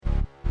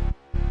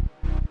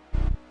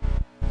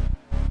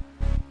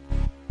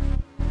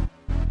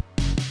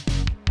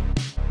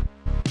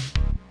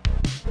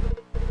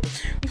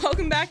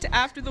back to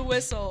After the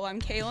Whistle. I'm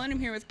Kaylin. I'm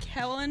here with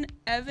Kellen,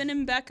 Evan,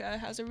 and Becca.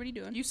 How's everybody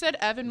doing? You said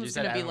Evan was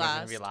going to be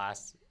last.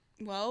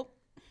 Well,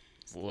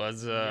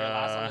 Was You're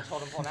last on the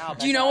totem pole now.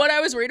 do you know what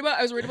I was worried about?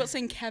 I was worried about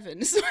saying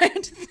Kevin, so I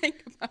had to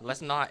think about it.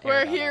 Let's not.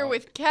 We're here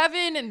with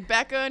Kevin and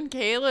Becca and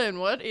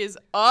Kaylin. What is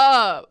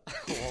up?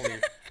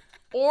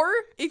 or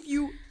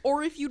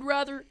if you'd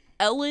rather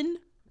Ellen.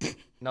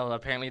 No,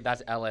 apparently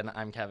that's Ellen.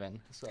 I'm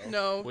Kevin. So.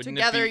 No, Wouldn't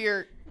together it be,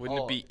 you're.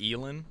 Wouldn't it be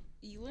Elin?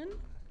 Elin?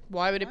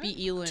 Why would it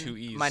be Elin? 2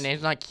 E's. My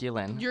name's not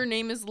Keelan. Your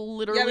name is Yeah,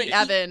 literally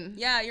but Evan.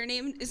 Yeah, your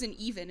name isn't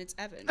even. It's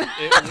Evan.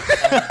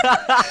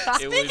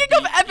 Speaking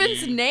of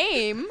Evan's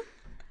name,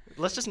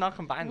 Let's just not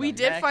combine them. we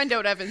did Next. find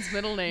out Evan's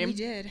middle name. We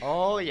did.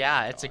 Oh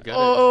yeah, it's a good.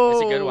 Oh,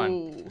 It's a good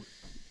one.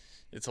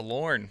 It's a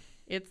Lorne.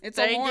 It's a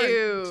thank Lorne.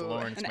 you. It's a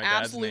Lorne. It's An my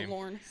dad's absolute name.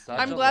 Lorne. Such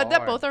I'm a glad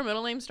that lord. both our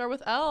middle names start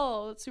with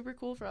L. That's super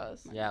cool for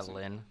us. Yeah,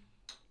 Lynn.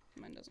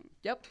 Mine doesn't.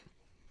 Yep.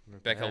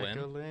 Becca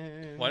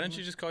Lynn. Why don't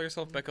you just call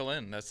yourself Becca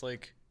Lynn? That's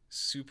like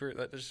super.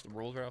 That just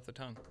rolls right off the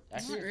tongue.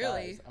 Actually, Not it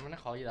really. does. I'm gonna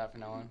call you that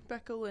from now on.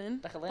 Becca Lynn.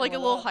 Becca Lynn, Like a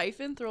what little up?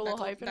 hyphen. Throw a little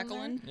hyphen in there.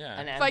 Beckelin? Yeah.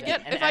 An If I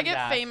get M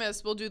dash.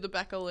 famous, we'll do the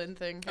Becca Lynn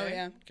thing. Oh, Okay?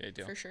 yeah. Okay,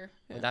 deal. For sure.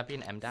 Would that be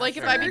an M dash? Like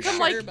if or I an become M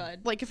dash? Sure, bud.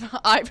 like if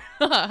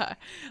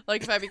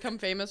if I become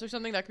famous or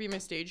something, that could be my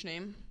stage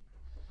name.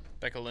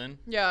 Becca Lynn.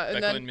 Yeah, and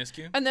Becca then Lynn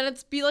Miskew. and then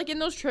it's be like in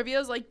those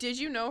trivias, like, did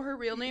you know her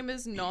real name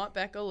is not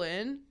Becca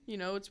Lynn? You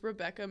know, it's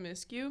Rebecca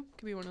Miskew.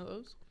 Could be one of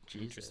those.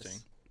 Jesus.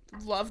 Interesting.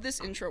 Love this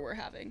intro we're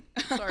having.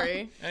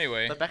 Sorry,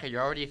 Anyway, But Becca,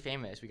 you're already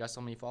famous. We got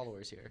so many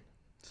followers here.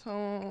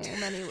 so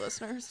many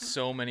listeners.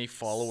 so many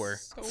follower.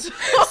 So,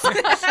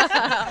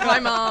 My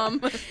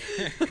mom.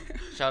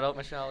 Shout out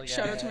Michelle.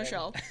 shout out to Yay.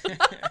 Michelle.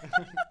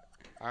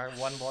 Our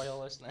one loyal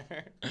listener.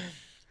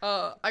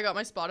 I got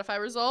my Spotify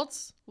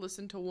results.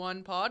 Listened to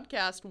one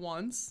podcast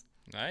once.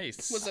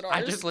 Nice. Was it I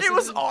ours? just It listened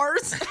was to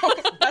ours.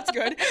 That's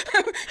good.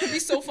 It'd be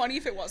so funny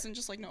if it wasn't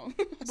just like, no.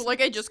 But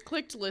like I just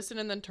clicked listen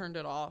and then turned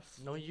it off.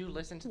 No, you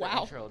listened to Wow.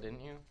 the intro,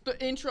 didn't you?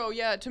 The intro,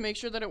 yeah, to make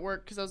sure that it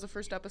worked because that was the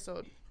first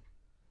episode.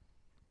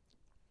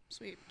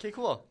 Sweet. Okay,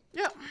 cool.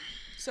 Yeah.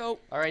 So,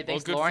 All right,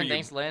 thanks good for Lauren, you.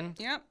 thanks Lynn.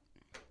 yeah.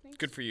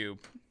 Good for you,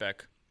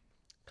 Beck.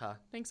 Ka.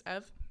 Thanks,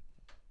 Ev.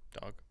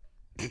 Dog.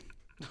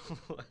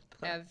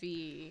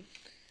 Evie.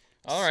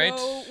 All right.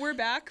 So, we're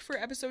back for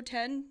episode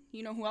 10.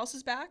 You know who else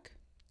is back?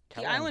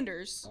 Kellen. The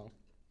Islanders Oh.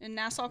 in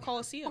Nassau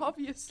Coliseum.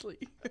 Obviously.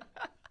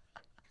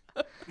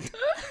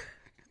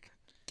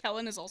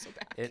 Kellen is also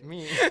back. It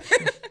me.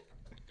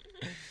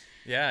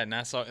 Yeah,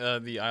 Nassau.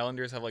 The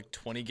Islanders have like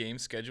 20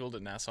 games scheduled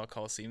at Nassau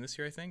Coliseum this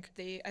year, I think,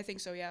 I think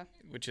so, yeah.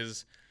 which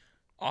is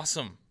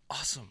awesome.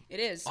 Awesome. It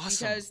is.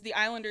 Awesome. Because the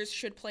Islanders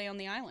should play on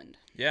the island.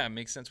 Yeah, it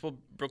makes sense. Well,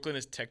 Brooklyn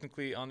is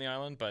technically on the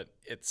island, but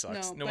it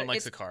sucks. No but one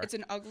likes it's- the car. It's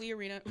an ugly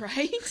arena,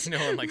 right? No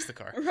one likes the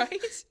car.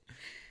 Right?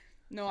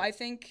 No, I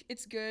think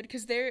it's good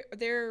because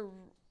they're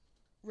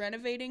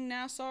renovating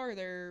Nassau, or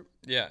they're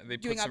Yeah, they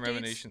Doing put some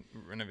updates?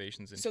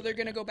 renovations into so they're it,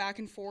 gonna yeah. go back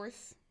and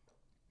forth.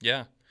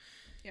 Yeah,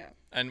 Yeah,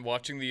 and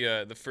watching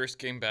the first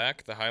game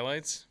back, the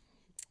highlights.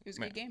 it was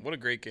a Man, good game. what a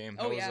great game!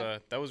 Oh, that yeah.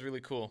 was that was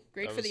really cool.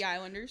 Great That for the was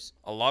Islanders.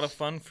 a lot of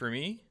fun for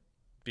me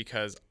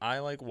because I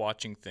like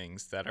watching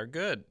things that are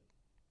good.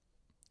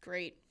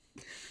 Great.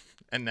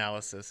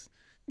 Analysis.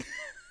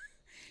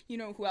 You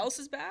know who else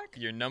is back?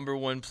 Your number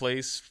one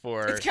place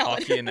for It's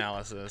Kellen. hockey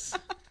analysis.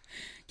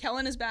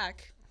 Kellen is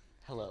back.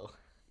 Hello.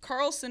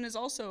 Carlson is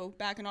also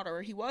back in Ottawa.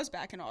 Or he was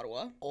back in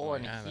Ottawa. Oh,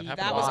 and yeah, that he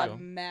happened That a was while a ago.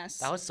 mess.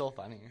 That was so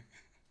funny.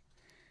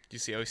 Do you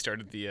see how he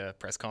started the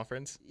press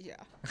conference? Yeah.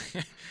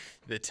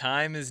 The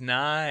time is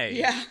nigh.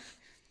 Yeah.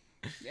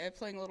 Yeah,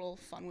 playing a little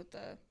fun with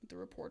the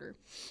reporter.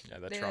 Yeah,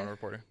 that They- Toronto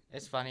reporter.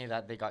 It's funny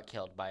that they got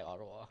killed by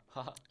Ottawa.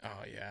 Oh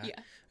yeah. Yeah.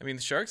 I mean,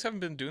 the Sharks haven't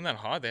been doing that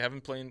hot. They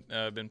haven't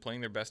been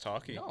playing their best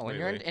hockey. No, and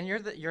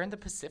lately. you're in the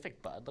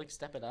Pacific, bud. Like,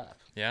 step it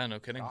up. Yeah, no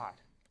kidding. God.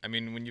 I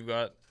mean, when you've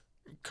got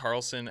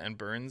Carlson and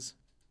Burns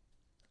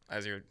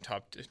as your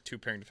top two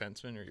pairing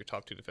defensemen or your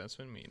top two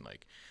defensemen, I mean,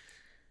 like,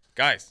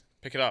 guys,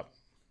 pick it up.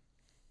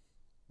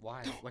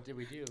 Why? What did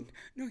we do?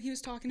 No, he was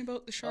talking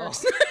about the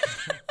Sharks.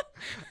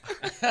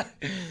 I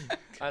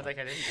was like,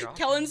 I didn't drop.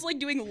 Kellen's like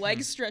doing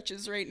leg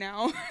stretches right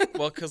now.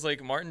 Well, because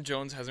like Martin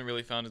Jones hasn't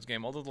really found his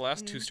game. Although the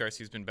last two starts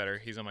he's been better.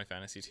 He's on my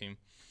fantasy team.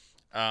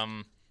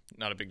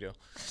 Not a big deal.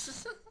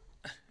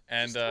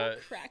 And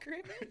Cracker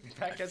him.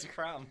 That gets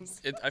crumbs.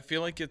 I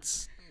feel like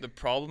it's the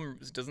problem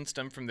doesn't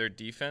stem from their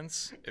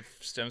defense. It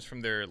stems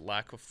from their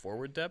lack of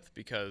forward depth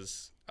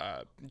because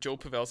Joe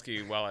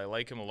Pavelski, while I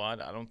like him a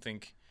lot, I don't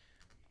think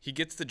he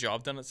gets the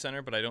job done at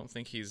center, but I don't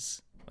think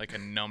he's like a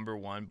number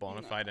one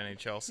bona fide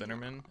NHL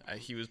centerman.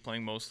 He was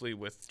playing mostly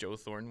with Joe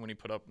Thornton when he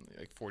put up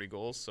like 40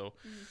 goals. So,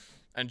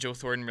 and Joe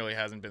Thornton really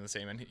hasn't been the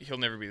same, and he'll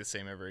never be the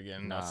same ever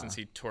again. Not Nah. since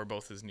he tore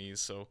both his knees.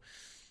 So,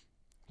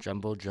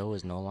 Jumbo Joe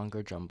is no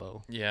longer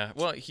Jumbo yeah.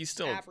 Well, he's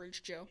still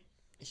Average Joe.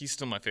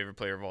 my favorite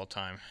player of all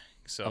time.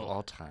 So of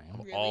all time.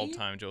 Really? all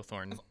time, Joe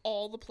Thornton.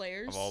 All the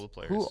players. Of all the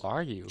players. Who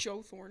are you?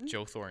 Joe Thornton.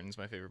 Joe Thornton's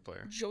my favorite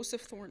player.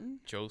 Joseph Thornton.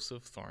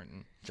 Joseph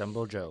Thornton.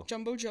 Jumbo Joe.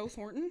 Jumbo Joe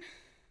Thornton.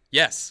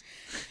 Yes.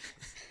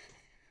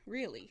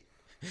 Really?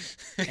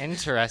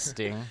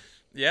 Interesting.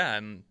 yeah,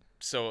 and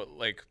so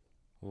like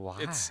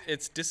Why?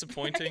 it's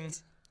disappointing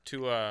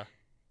to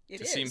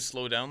It see him is.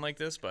 slow down like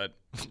this, but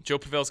Joe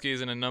Pavelski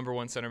isn't a number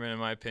one centerman in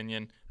my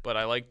opinion. But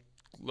I like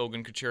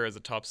Logan Couture as a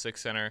top 6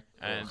 center,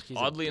 and he's a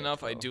oddly dick,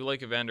 enough, I though. do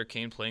like Evander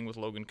Kane playing with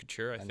Logan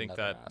Couture. I think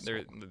Another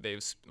that they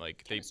both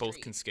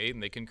Chemistry. can skate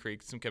and they can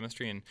create some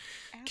chemistry. And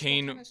Asshole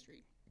Kane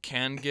chemistry.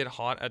 can get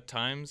hot at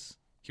times.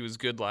 He was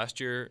good last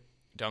year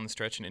down the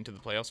stretch and into the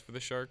playoffs for the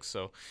Sharks.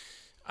 So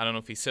I don't know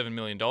if he's $7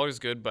 million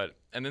good, but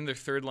and then their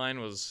third line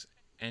was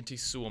Antti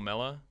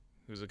Suomela,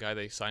 who's a guy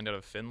they signed out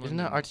of Finland. Isn't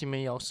that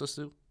Artemi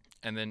Osasu?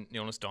 And then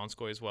Jonas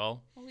Donskoi as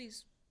well. All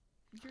these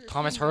European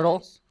Thomas Hertel?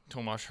 guys.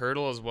 Tomas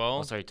Hertl as well.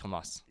 Oh, sorry,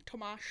 Tomas.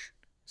 Tomash.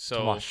 So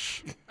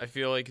Tomas. I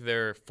feel like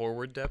their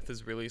forward depth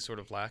is really sort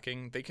of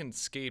lacking. They can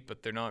skate,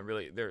 but they're not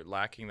really. They're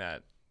lacking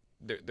that.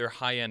 Their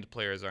high end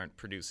players aren't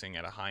producing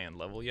at a high end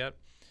level yet.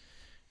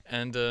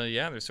 And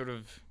yeah, they're sort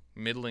of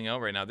middling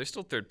out right now. They're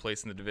still third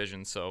place in the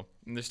division, so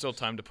and there's still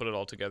time to put it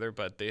all together.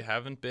 But they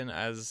haven't been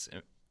as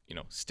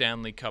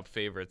Stanley Cup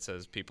favorites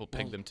as people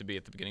pegged them to be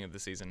at the beginning of the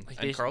season.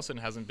 Like And Carlson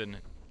hasn't been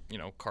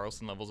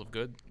Carlson levels of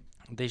good.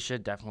 They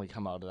should definitely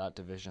come out of that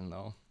division,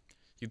 though.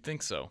 You'd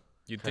think so.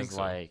 You'd think Because,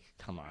 so. like,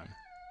 come on.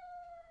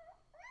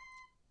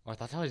 Oh, I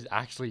thought that was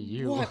actually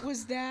you. What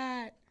was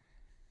that?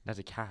 That's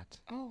a cat.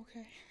 Oh,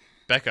 okay.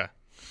 Becca.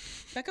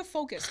 Becca,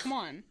 focus. Come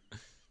on.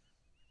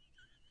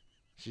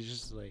 She's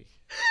just like,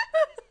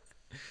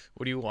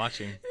 What are you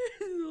watching?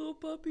 Little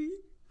puppy.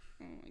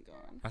 Oh my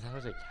god. I thought it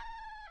was a cat.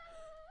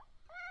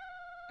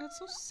 That's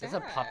so sad. It's a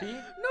puppy?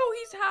 No,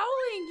 he's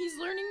howling. He's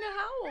learning to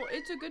howl.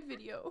 It's a good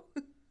video.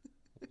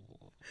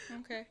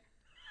 Okay.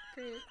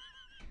 Great.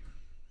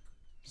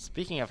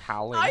 Speaking of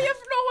howling. I have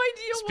no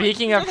idea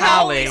Speaking what of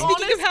howling.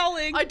 Speaking of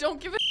howling. I don't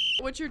give a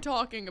what you're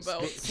talking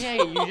about. Hey,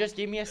 you just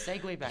gave me a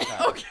segue back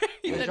up. Okay.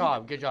 Good then,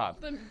 job, good job.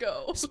 Then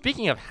go.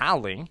 Speaking of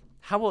howling,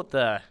 how about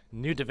the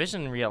new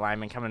division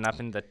realignment coming up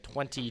in the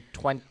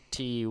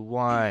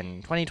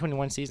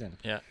 2021 season?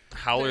 Yeah.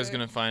 Howler's The-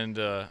 going to find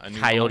a new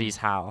Coyotes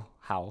home.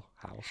 howl.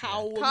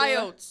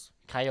 Coyotes.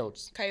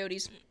 Coyotes.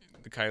 Coyotes.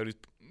 The Coyotes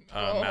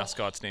Oh.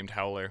 mascot's named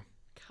Howler.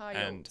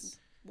 Coyotes.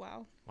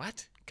 Wow.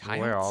 What?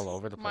 We're all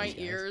over the My place.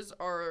 guys. ears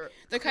are.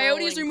 The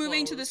Coyotes are curling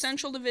moving to the closed.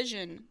 Central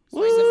Division. So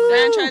Woo! the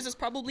franchise is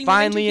probably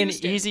Finally, moving an to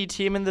Houston. easy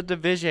team in the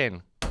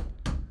division.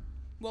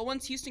 Well,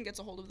 once Houston gets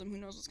a hold of them, who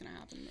knows what's gonna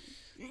happen?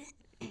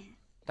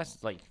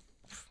 That's like,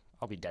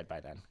 I'll be dead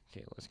by then.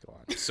 Okay, let's go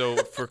on. So,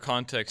 for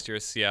context here,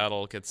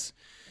 Seattle gets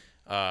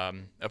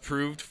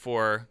approved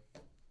for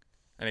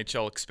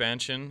NHL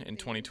expansion in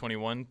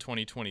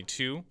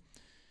 2021-2022.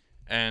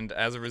 And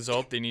as a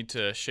result, they need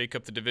to shake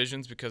up the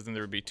divisions because then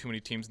there would be too many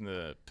teams in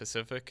the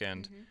Pacific.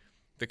 And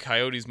the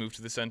Coyotes move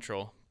to the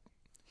Central.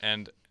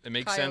 And it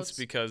makes sense Coyotes.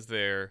 because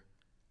they're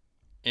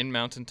in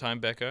Mountain Time,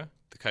 Becca.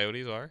 The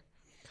Coyotes are.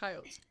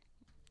 Coyotes.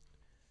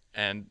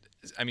 And,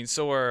 I mean,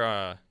 so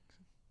are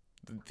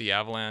the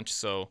Avalanche.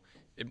 So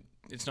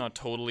it's not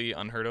totally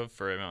unheard of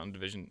for a Mountain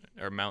Division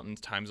or Mountain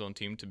Time Zone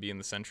team to be in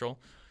the Central.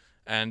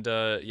 And,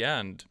 yeah,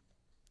 and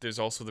there's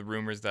also the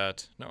rumors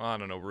that, no, I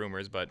don't know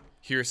rumors, but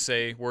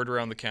hearsay, word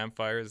around the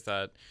campfire is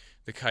that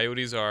the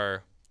Coyotes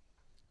or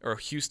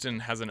Houston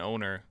has an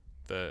owner,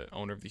 the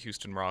owner of the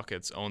Houston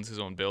Rockets owns his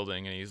own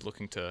building, and he's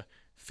looking to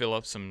fill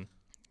up some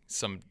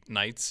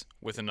nights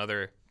with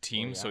another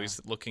team. Oh, So yeah.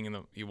 he's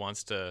he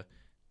wants to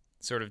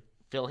sort of,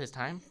 Fill his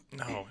time?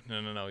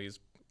 no, he's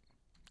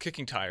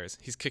kicking tires.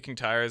 He's kicking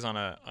tires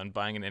on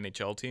buying an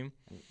NHL team.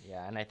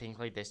 Yeah, and I think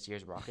like this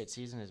year's Rocket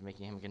season is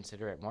making him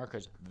consider it more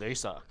because they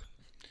suck.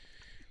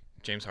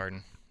 James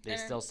Harden. They And-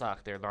 still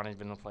suck. They're not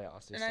even in the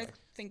playoffs. They And I suck.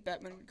 think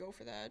Bettman would go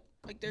for that.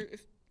 Like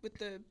with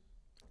the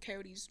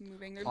Coyotes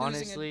moving, they're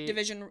Honestly-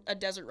 losing a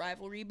desert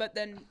rivalry, but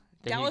then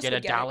Then Dallas you get a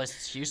would get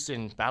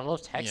Dallas-Houston Battle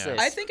of Texas. it.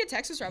 I think a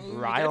Texas rivalry would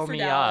be Rile good for me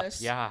Dallas.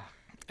 up. Yeah.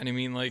 And I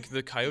mean, like, the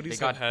They Coyotes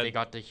got, had they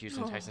got the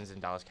Houston Texans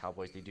and Dallas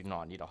Cowboys. They do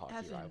not need a hockey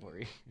Evan.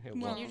 rivalry. It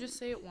Well- won't. Can you just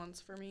say it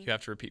once for me? you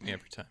have to repeat me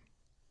every time.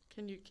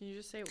 Can you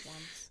just say it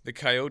once? The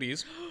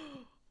Coyotes,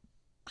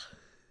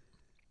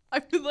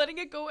 I've been letting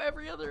it go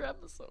every other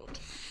episode.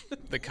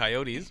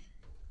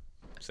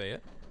 say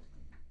it.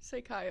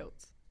 Say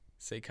coyotes.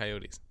 Say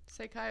Coyotes.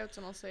 Say coyotes,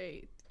 and I'll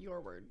say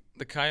your word.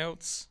 The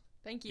Coyotes,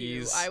 Thank you.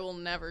 He's- I will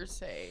never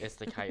say. It's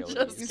the Coyotes.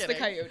 Just It's the kidding.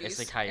 Coyotes. It's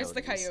the It's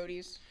the Coyotes.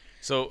 Coyotes.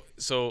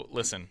 So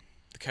listen,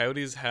 the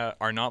Coyotes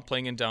are not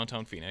playing in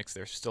downtown Phoenix.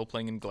 They're still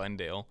playing in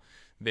Glendale.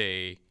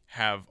 They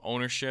have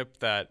ownership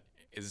that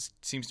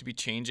seems to be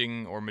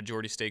changing, or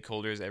majority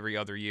stakeholders every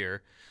other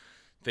year.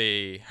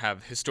 They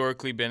have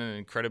historically been an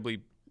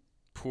incredibly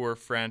poor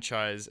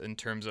franchise in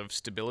terms of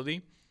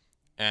stability,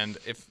 and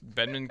if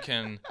Bedman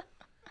can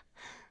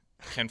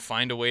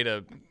find a way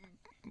to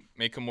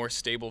make a more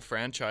stable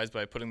franchise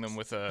by putting them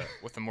with a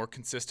more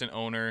consistent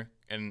owner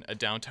in a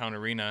downtown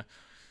arena,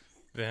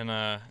 then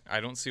I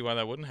don't see why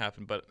that wouldn't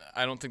happen. But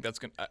I don't think that's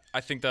gonna.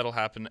 I think that'll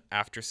happen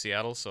after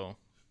Seattle. So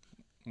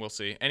we'll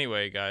see.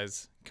 Anyway,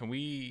 guys, can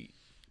we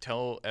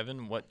tell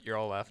Evan what you're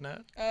all laughing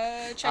at?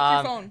 Check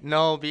your phone.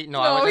 No, I No,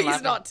 wasn't he's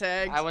laughing. not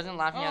tagged. I wasn't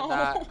laughing at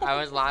that. I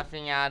was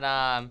laughing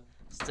at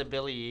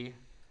stability.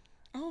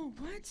 Oh,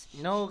 what?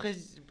 No,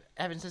 because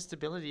Evan says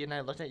stability, and I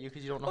looked at you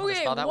because you don't know how to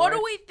Okay, spell that what word.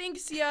 do we think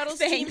Seattle's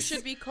team Thanks.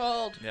 should be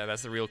called? Yeah,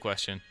 that's the real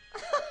question.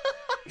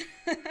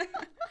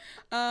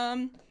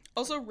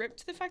 Also, rip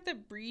to the fact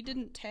that Bree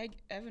didn't tag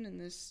Evan in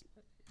this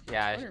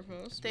Yeah. Twitter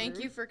post. Thank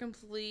Rude. you for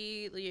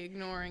completely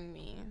ignoring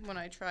me when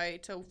I try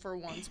to, for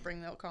once,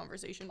 bring the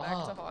conversation back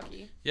to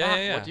hockey.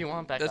 Yeah. What do you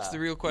want, Becca? That's the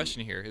real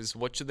question here: is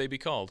what should they be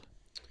called?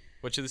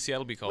 What should the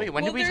Seattle be called? Wait,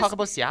 when Well, did we there's- talk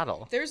about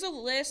Seattle? There's a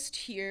list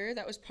here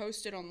that was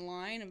posted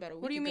online about a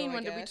week What do you ago, mean, I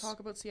when did we guess. talk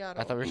about Seattle?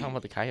 I thought we were talking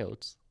about the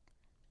Coyotes.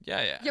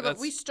 yeah. Yeah, but that's-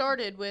 we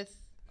started with,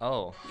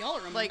 Oh. Y'all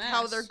are a like,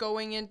 how mess. they're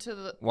going into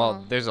the...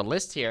 Well, there's a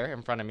list here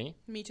in front of me.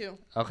 Me too.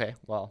 Okay,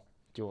 well.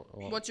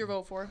 What's your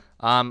vote for?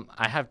 I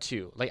have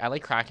two. Like, I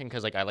like Kraken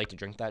because, like, I like to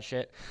drink that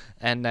shit.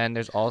 And then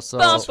there's also...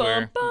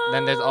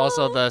 Then there's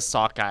also the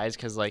sock guys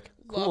because, like,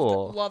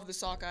 cool. Love the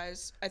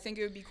Sockeyes. I think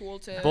it would be cool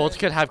to Both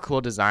could have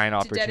cool design to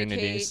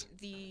opportunities.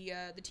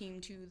 dedicate the team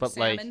to the But,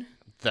 like, salmon.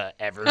 the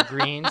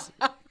Evergreens?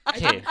 I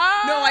Okay, did- no,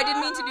 I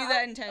didn't mean to do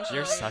that intentionally.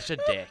 you're such a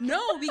dick.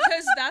 No,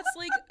 because that's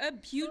like a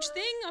huge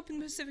thing up in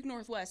the Pacific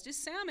Northwest is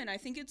salmon. I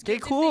think it's good Okay,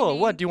 if they cool. name-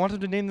 What, do you want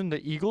them to name them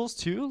the Eagles,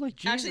 too? Like,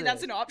 Jesus. Actually,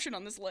 that's an option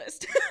on this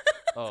list.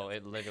 Oh,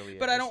 it literally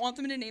But is. I don't want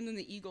them to name them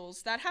the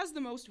Eagles. That has the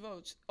most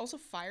votes. Also,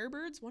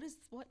 Firebirds.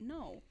 What?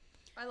 No.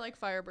 I like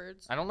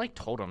Firebirds. I don't like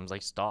totems.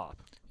 Like, stop.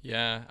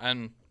 Yeah,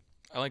 and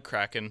I like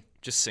Kraken,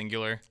 just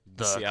singular.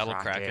 The Seattle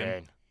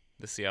Kraken.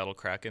 The Seattle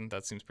Kraken.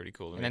 That seems pretty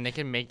cool to And me. then they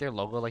can make their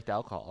logo like the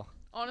alcohol.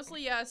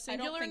 Honestly, yeah, a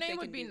singular think they name can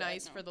would be do that,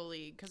 nice no. for the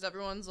league because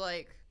everyone's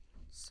like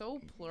so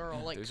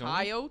plural, like there's only-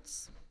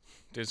 coyotes.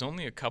 There's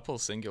only a couple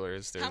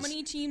singulars. There's How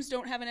many teams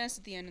don't have an S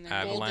at the end in their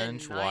name?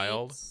 Avalanche, Golden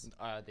Wild,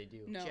 Knights, They do.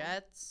 No.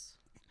 Jets.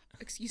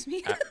 Excuse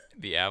me.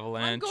 the I'm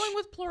Avalanche, going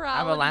with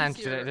plurality.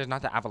 Avalanche. There's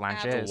not the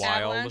avalanches.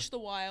 Wild. Avalanche, the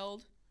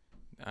Wild.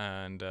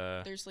 and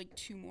There's like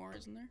two more,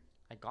 isn't there?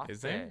 I got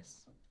Is there? this.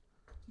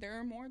 There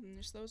are more than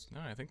just those.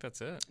 no, I think that's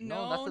it.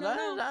 No, that's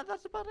no.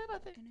 that's about it, I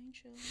think.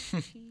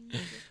 NHL teams.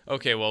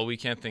 Okay, well we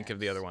can't think of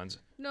the other ones.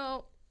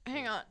 No,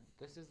 hang on.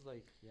 This is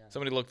like, yeah.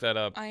 Somebody look that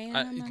up.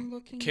 I'm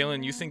looking.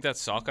 Kaylin, you it think up. that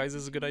sockeyes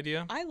is a good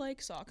idea? I like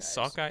sockeyes.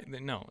 Sockeye?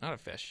 No, not a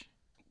fish.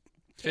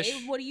 Okay,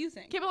 Fish. what do you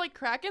think? Okay, but like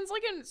Kraken's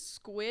like a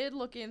squid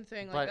looking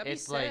thing. Like But that'd be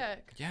it's like-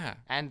 sick. Yeah.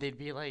 And they'd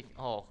be like,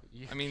 oh,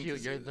 I mean, you're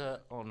the.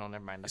 Oh no,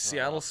 never mind. that's not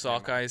Seattle enough, never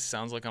mind. Sockeyes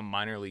sounds like a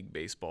minor league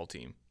baseball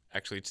team.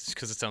 Actually,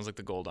 because it sounds like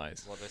the Gold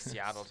Eyes. Well, the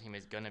Seattle team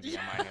is gonna be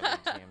a minor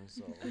league team,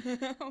 so.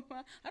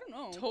 I don't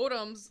know.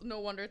 Totems. No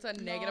wonder it's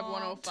at negative No.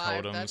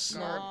 105. That's Totems.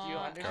 garb. No. Do you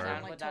I understand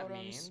don't like what that totems.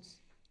 means?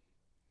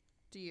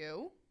 Do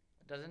you?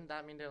 Doesn't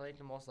that mean they're like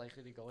the most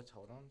likely to go with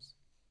totems?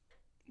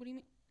 What do you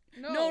mean?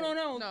 No. No.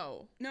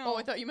 No. No. Oh,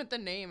 I thought you meant the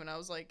name, and I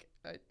was like,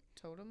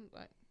 totem.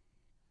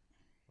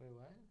 Wait,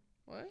 what?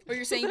 What? Or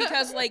you're saying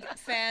because like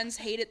fans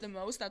hate it the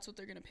most, that's what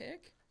they're gonna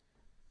pick?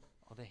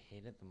 Oh, they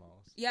hate it the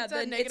most. Yeah, It's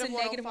then at negative it's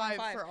a negative 105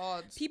 105 for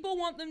odds. People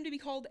want them to be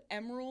called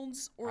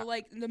Emeralds or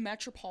like the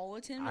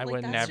Metropolitan. I like,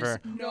 would that's never-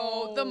 Just,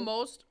 No, the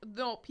most.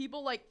 No,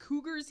 people like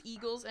Cougars,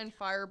 Eagles, and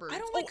Firebirds. I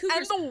don't like Oh,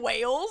 Cougars. And the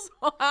Whales?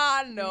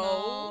 Ah,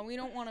 No, no. we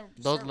don't want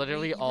to. Those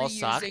literally all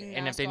suck.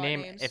 And if they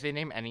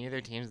name any of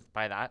their teams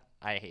by that,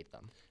 I hate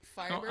them.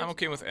 No, Firebirds, I'm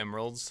okay with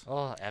Emeralds.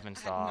 Oh, Evan,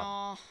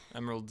 stop. No,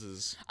 Emeralds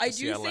is. I the do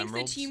Seattle think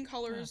Emeralds. the team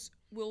colors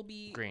will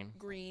be Green.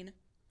 Green.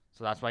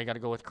 So that's why you got to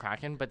go with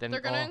Kraken. But then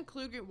They're gonna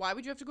include. Why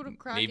would you have to go to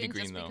Kraken Navy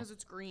green, just though. because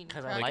it's green?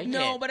 'Cause I Kraken- like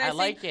No, it. but I I think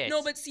like it.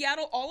 no, but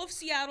Seattle. All of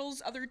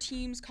Seattle's other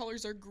teams'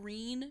 colors are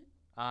green.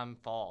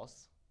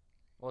 false.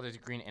 Well, there's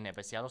green in it,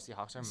 but Seattle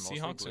Seahawks are mostly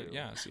Seahawks blue. are,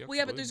 yeah. Seahawks Well,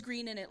 yeah, are but blue. there's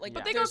green in it. Like,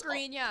 But they go there's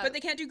green, yeah. But they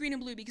can't do green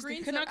and blue because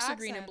Green's the their Canucks are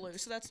green and accent. blue,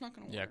 so that's not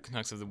gonna work. Yeah,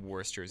 Canucks have the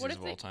worst jerseys What if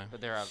of all they- time. But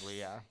they're ugly,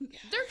 yeah. Their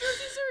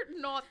jerseys are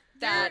not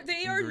They're, that.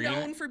 they are Green-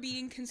 known for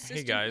being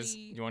consistently. Hey guys,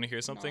 you want to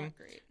hear something? not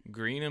great.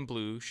 Green and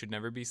blue should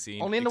never be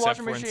seen. Only in the except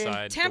washing for machine.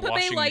 inside the Tampa Bay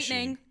washing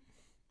Lightning. machine.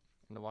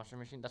 In the washing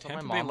machine. That's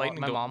Tampa what Bay my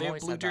Lightning mom don't. They have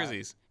always blue said that.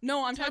 jerseys.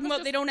 No, I'm talking Tampa's about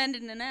just- they don't end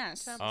in an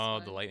S. Tampa's Oh,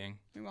 fine. the Lightning.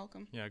 You're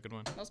welcome. Yeah, good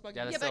one. That was bugging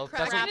Yeah, me. Yeah, So but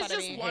that's Kraken what-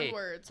 is just one Hey,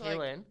 word. So like,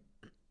 Kaylin,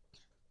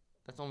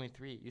 that's only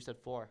 3. You said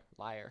 4.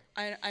 Liar.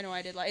 I know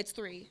I did. It's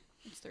 3.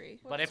 It's 3.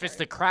 But if it's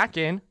the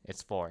Kraken,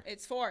 it's 4.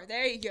 It's 4.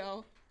 There you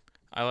go.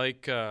 I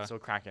like So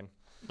Kraken.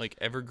 like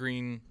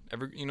evergreen,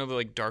 you know the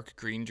like dark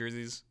green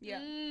jerseys, Yeah.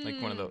 like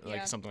one of the yeah.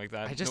 like something like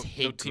that. I just no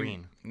hate team,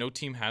 green. No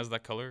team has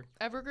that color.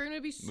 Evergreen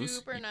would be Moose-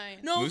 super nice.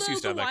 No, Moose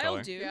used to the have that Wild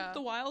color. do. Yeah.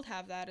 The Wild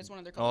have that as one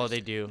of their Oh, colors.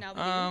 they do. Now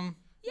they Um,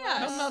 do. Yeah.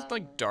 not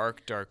like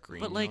dark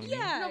green. But, you like- know what I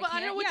mean? Yeah. No, but I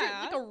don't know what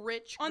yeah. you're like a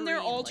rich On their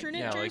green, like- alternate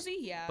Yeah, like- jersey,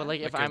 yeah. But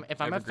like if Like I'm a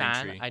evergreen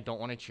fan, tree. I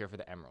don't want to cheer for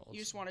the Emeralds. you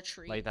just want a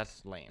tree. Like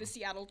that's lame. the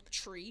Seattle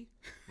tree.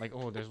 Like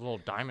oh, there's a little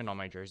diamond on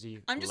my jersey.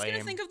 I'm just lame.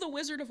 gonna think of the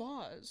Wizard of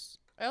Oz.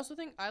 I also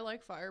think I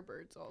like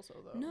Firebirds also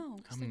though.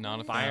 No, 'cause I'm they're not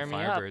a green. fan of Fire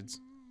me up. Firebirds.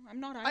 I'm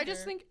not either. I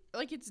just think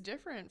like it's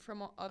different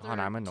from other God,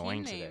 I'm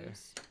annoying team today.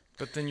 names.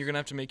 But then you're gonna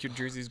have to make your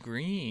jerseys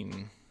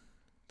green.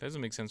 That doesn't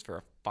make sense for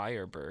a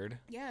Firebird.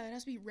 Yeah, it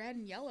has to be red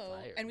and yellow,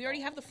 Fireball. and we already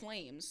have the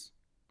Flames.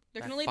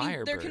 There can That only be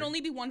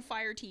Firebird. one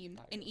fire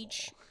team in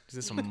each. Is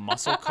this a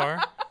muscle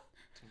car?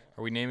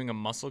 Are we naming a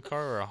muscle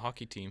car or a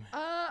hockey team?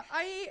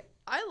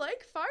 I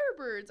like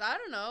Firebirds. I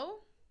don't know.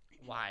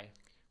 Why?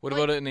 What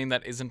about a name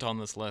that isn't on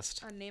this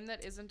list? A name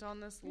that isn't on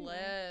this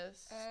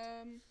list.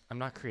 I'm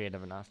not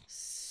creative enough.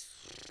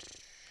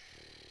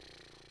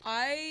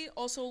 I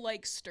also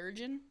like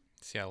sturgeon.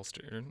 Seattle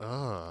sturgeon.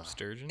 Ugh.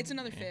 Sturgeon. It's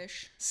another Yeah.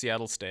 fish.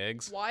 Seattle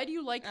stags. Why do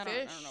you like I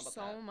fish don't know about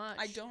so that. much?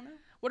 I don't know.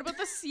 What about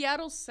the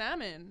Seattle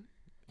salmon?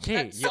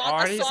 Okay, you Sock-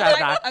 already a said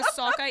sockeye- that. A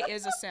sockeye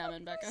is a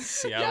salmon, Becca.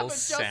 Seattle but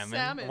just salmon.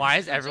 salmon. Why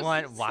is Just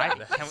everyone? Why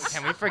salmon.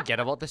 can we forget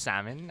about the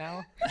salmon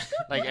now?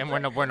 Like, and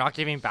we're not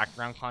giving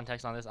background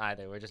context on this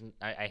either. We're just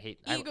I hate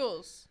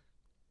Eagles.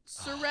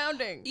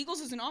 Surrounding.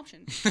 Eagles is an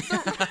option.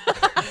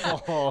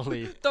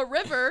 Holy The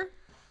river,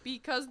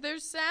 because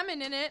there's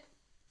salmon in it.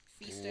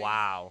 Feasting.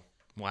 wow!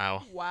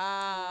 Wow.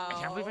 Wow. I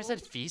can't believe I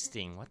said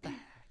feasting. What the heck?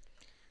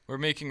 We're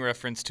making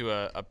reference to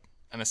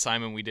an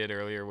assignment we did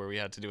earlier where we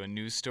had to do a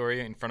news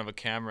story in front of a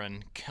camera,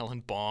 and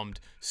Kellen bombed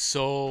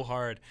so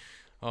hard.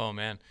 Oh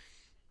man,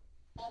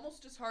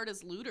 Almost as hard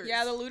as looters.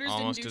 Yeah, the looters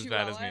almost didn't as do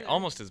bad too as well me. either.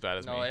 Almost as bad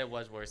as No, me. it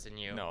was worse than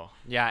you. No.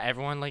 Yeah,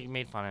 everyone like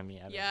made fun of me.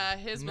 Evan. Yeah,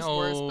 his was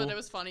worse, but No. it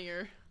was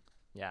funnier.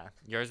 Yeah,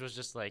 yours was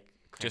just like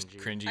cringy. Just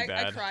cringy I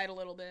bad. cried a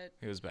little bit.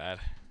 It was bad.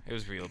 It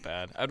was real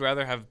bad. I'd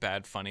rather have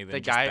bad funny than The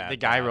just guy, bad, the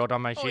guy bad. wrote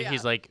on my Oh, sheet. yeah.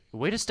 He's like,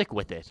 "Way to stick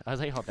with it." I was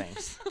like, "Oh,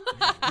 thanks,"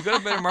 You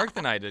got a better mark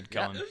than I did,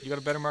 Kellen. You got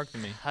a better mark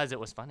than me. because it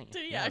was funny.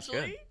 Did he Yeah, it's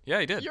good. actually? Yeah,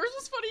 he did. Yours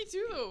was funny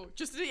too, though.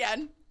 Just at the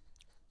end.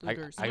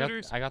 Looters. I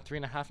Looters. got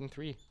 3.5 and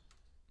 3.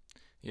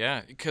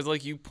 Yeah, because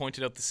like you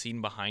pointed out the scene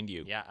behind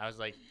you. Yeah, I was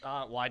like,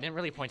 well, I didn't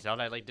really point it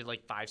out. I like did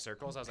like 5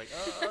 circles. I was like,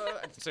 you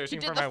searching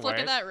did for the my flick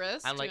words. of that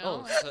wrist. I'm like, you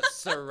know?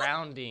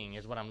 surrounding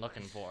is what I'm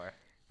looking for.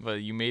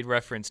 But you made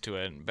reference to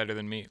it better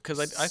than me. Because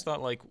I thought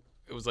like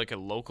it was like a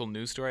local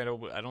news story.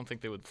 I don't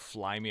think they would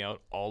fly me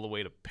out all the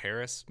way to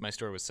Paris. My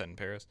story was set in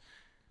Paris.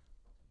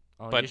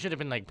 Oh, But- you should have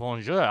been like,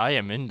 "Bonjour, I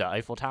am in the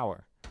Eiffel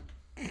Tower."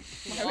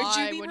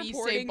 Why would you be he say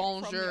reporting from the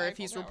bonjour if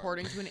Eiffel he's Tower?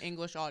 reporting to an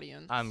English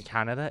audience?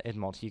 Canada is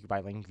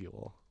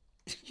multi-bilingual.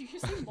 You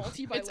say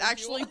multi-bilingual. It's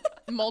actually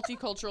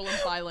multicultural and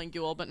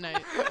bilingual, but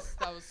nice.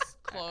 That was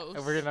close.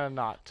 We're gonna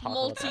not talk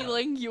about that.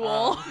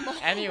 Multilingual.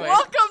 Anyway,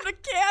 Welcome to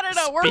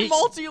Canada. We're Speak-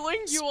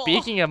 multilingual.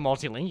 speaking of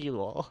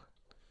multilingual,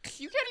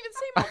 You can't even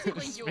say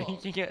multilingual.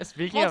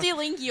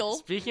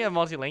 speaking of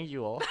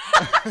multilingual,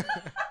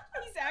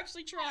 He's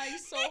actually trying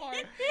so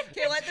hard.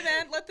 Okay, let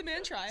the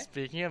man try.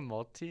 speaking of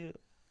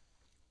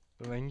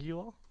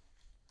multilingual,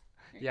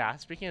 yeah.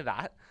 Speaking of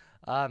that,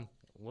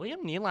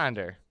 William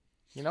Nylander,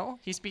 you know,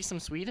 he speaks some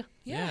Swede.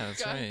 Yeah,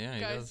 that's Guys- right. Yeah, he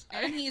guys, does.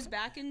 And he's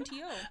back in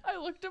TO. I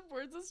looked up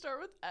words that start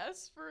with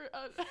S for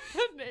a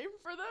name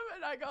for them,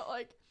 and I got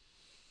like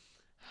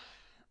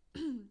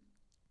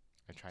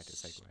I tried to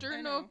segue.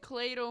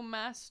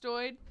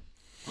 sternocleidomastoid.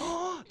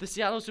 The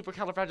Seattle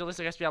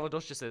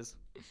Supercalifragilisticexpialidocious.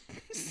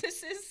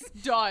 This is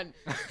Done.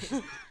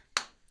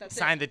 that's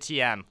Sign it. the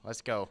TM.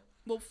 Let's go.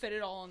 We'll fit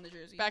it all on the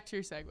jersey. Back to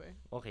your segue.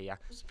 Okay, yeah.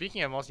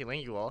 Speaking of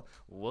multilingual,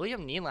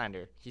 William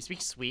Nylander, he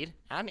speaks Swede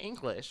and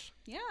English.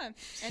 Yeah, and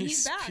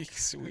he's back.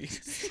 speaks sweet.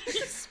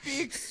 He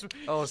speaks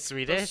Oh,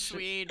 Swedish?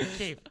 Swede.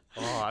 Okay.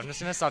 Oh, I'm just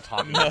gonna stop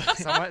talking.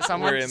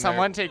 We're in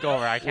Someone there. take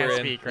over. I can't We're in.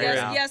 speak right Yes,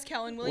 now. yes,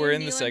 Kellen. William We're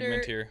in the Nylander,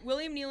 segment here.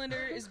 William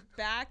Nylander is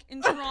back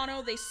in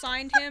Toronto. They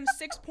signed him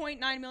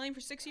 $6.9 million for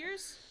 6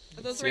 years.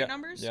 Are those the right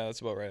numbers? Yeah, that's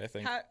about right. I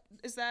think. How,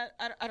 is that?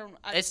 I don't.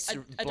 It's I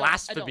don't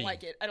blasphemy.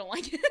 like it. I don't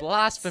like it.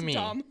 Blasphemy.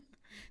 It's dumb.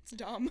 It's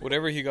dumb.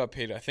 Whatever he got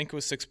paid, I think it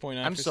was 6.9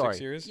 I'm for sorry.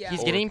 6 years. Yeah.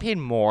 He's Or- getting paid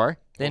more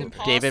than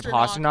Than David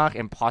Pasternak. Pasternak,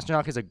 and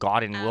Pasternak is a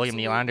god, and William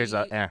Nylander's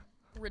a Absolutely.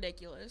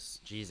 Ridiculous.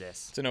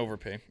 Jesus. It's an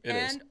overpay. It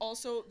is. And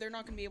also, they're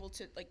not going to be able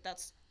to like.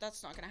 That's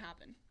not going to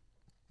happen.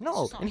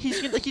 No, Stop. and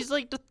he's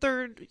like the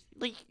third.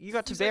 Like you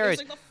got He's Tavares,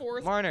 like the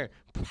fourth. Marner.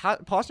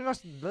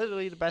 Pasternak's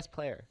literally the best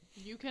player.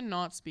 You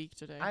cannot speak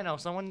today. I know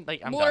someone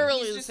like I'm More done. really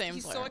He's the just- same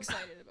He's player. so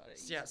excited about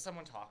it. Yeah,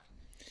 someone talk.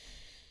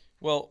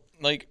 Well,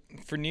 like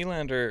for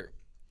Nylander,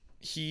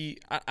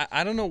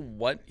 I don't know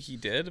what he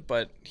did,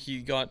 but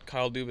he got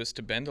Kyle Dubas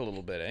to bend a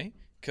little bit, eh?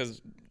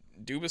 Because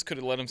Dubas could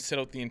have let him sit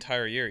out the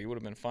entire year; he would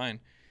have been fine.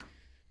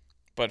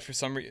 But for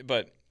some reason,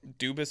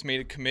 Dubas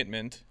made a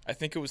commitment. I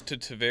think it was to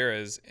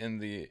Tavares in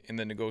the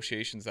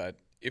negotiations that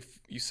if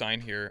you sign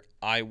here,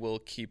 I will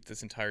keep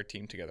this entire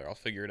team together. I'll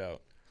figure it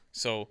out.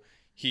 So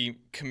he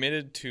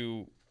committed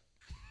to.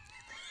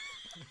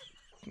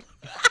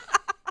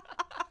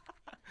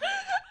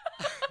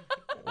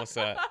 What's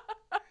that?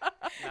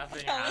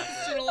 Nothing. Kellen's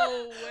doing a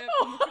little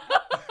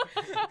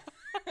whip.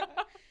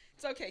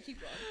 It's okay. Keep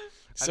going.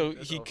 So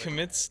It's he over.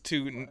 commits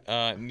to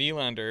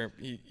Nylander.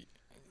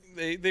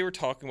 They were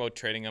talking about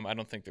trading him. I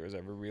don't think there was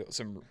ever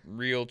some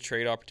real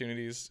trade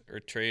opportunities or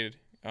trade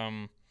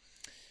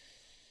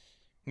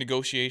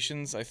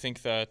negotiations. I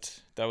think that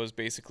was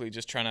basically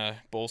just trying to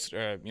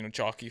bolster,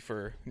 jockey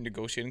for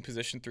negotiating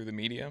position through the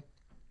media,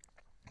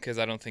 because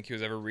I don't think he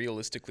was ever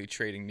realistically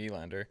trading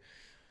Nylander.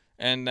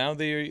 And now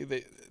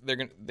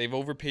they've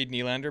overpaid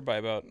Nylander by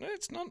about,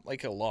 it's not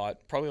like a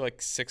lot, probably like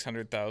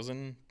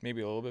 $600,000,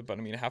 maybe a little bit, but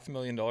I mean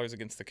 $500,000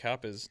 against the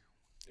cap is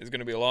going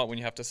to be a lot when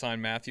you have to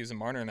sign Matthews and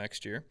Marner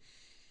next year.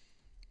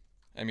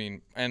 I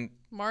mean, and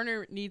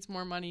Marner needs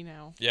more money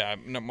now. yeah,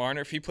 Marner,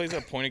 if he plays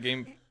a point a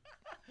game,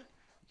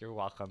 You're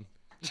welcome.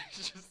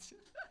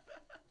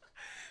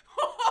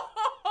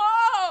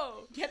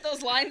 Get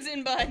those lines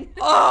in, bud.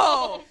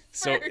 Oh,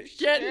 So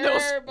getting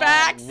those sure, bud.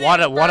 facts. What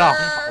a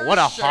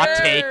hot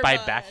Sure, take by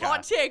bud. Becca.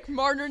 Hot take.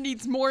 Marner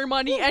needs more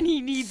money, and he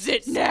needs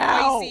it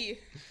now. Spicy.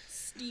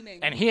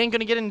 Steaming. And he ain't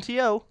gonna get in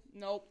TO.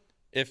 Nope.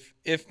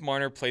 if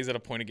Marner plays at a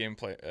point a game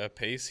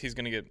pace, he's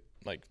gonna get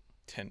like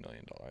 $10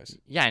 million.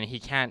 Yeah, and he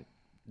can't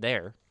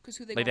there. Because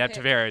who they Like gonna they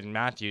have pick? Tavares and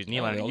Matthews,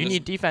 Nylander. they'll You just-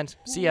 need defense.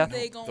 Who See ya.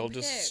 they gonna They'll pick?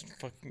 just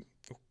fucking.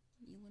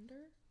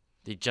 Nylander?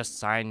 They just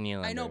signed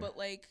Nylander. I know, but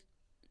like,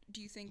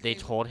 do you think they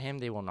told him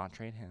they will not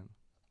trade him.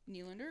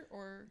 Nylander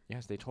or?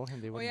 Yes, they told him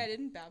they Oh wouldn't. yeah,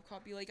 didn't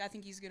Babcock be like? I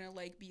think he's gonna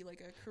like be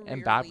like a career. And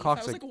leaf.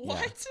 Babcock's I was like- like, yeah.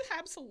 what?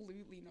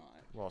 Absolutely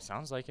not. Well,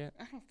 sounds like it.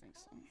 I don't think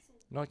so.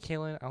 No,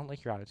 Kaylin, I don't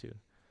like your attitude.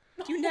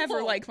 You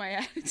never like my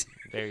attitude.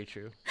 Very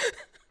true.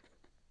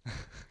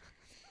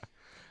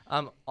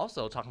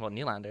 Also talking about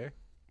Nylander.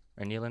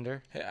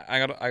 Hey, I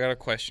got a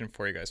question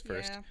for you guys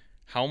first. Yeah.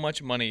 How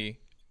much money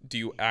do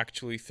you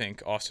actually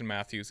think Austin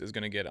Matthews is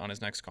gonna get on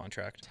his next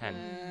contract? 10.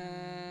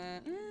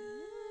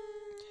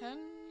 10.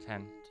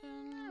 10.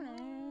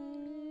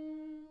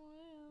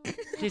 I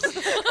He's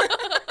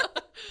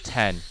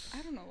 10.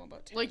 don't know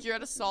about 10. Like you're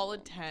at a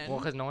solid 10. Well,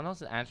 because no one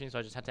else is answering, so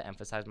I just had to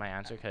emphasize my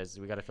answer because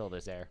we got to fill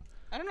this air.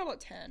 I don't know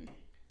about 10.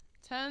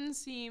 10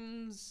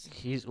 seems.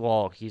 He's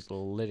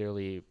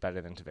literally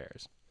better than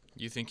Tavares.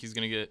 You think he's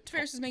gonna get?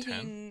 Tavares is 10?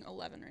 making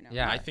 11 right now.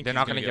 Yeah, I think they're he's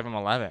not gonna going to give get- him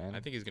 11. I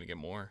think he's gonna get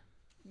more.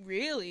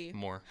 Really?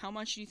 More. How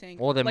much do you think?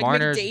 Well, then like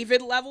Marner's-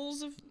 McDavid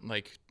levels of.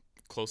 Like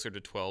closer to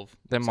 12.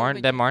 Then So,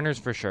 like- Marner's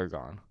for sure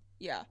gone.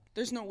 Yeah,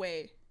 there's no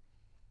way.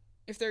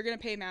 If they're gonna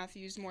pay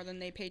Matthews more than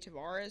they pay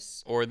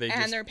Tavares, Or they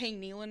and just they're paying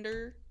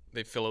Nylander,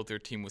 they fill out their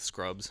team with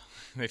scrubs.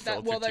 They fill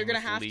out well, their they're team gonna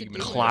with have to league do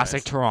minimum it.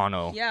 Classic guys.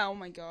 Toronto. yeah, oh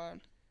my god.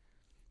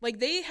 Like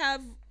they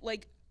have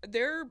like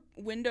their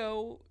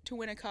window to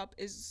win a cup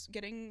is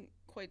getting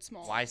quite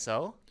small. Why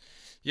so?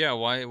 Yeah,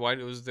 why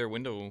was their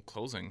window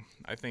closing?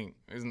 I think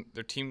isn't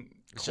their team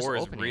It's just core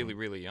is opening. really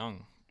really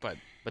young, but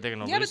But they're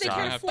going to Yeah, lose but they some.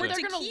 can't have afford to-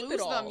 to They're gonna keep lose it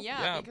all. them,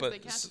 yeah, Yeah, because but they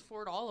can't s-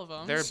 afford all of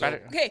them. They're So-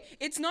 better. Okay,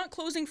 it's not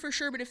closing for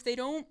sure, but if they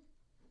don't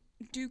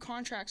do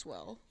contracts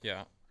well,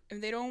 yeah.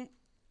 and they don't,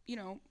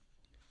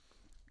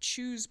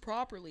 choose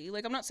properly,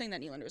 like I'm not saying that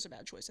Nylander was a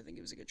bad choice. I think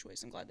it was a good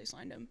choice. I'm glad they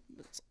signed him.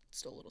 But it's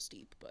still a little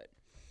steep, but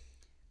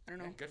I don't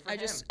know. good for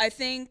I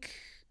think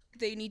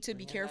they need to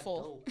be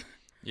careful,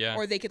 Yeah.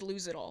 or they could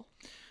lose it all.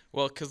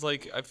 Well, cuz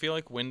like I feel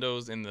like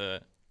windows in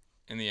the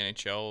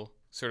NHL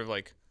sort of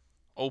like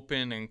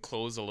open and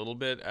close a little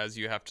bit as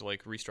you have to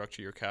like restructure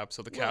your cap.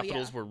 So the Well,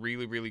 Capitals yeah. were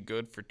really really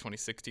good for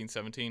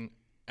 2016-17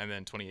 and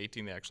then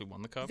 2018 they actually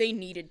won the cup. They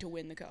needed to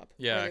win the cup. or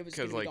Yeah, it was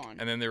gonna because be like, gone.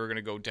 and then they were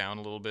gonna go down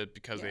a little bit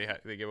because Yeah.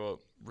 they give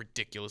out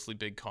ridiculously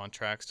big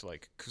contracts to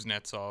like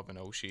Kuznetsov and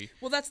Oshie,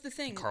 Well, that's the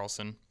thing.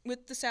 Carlson.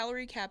 With the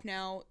salary cap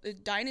now, the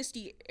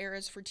dynasty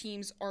eras for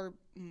teams are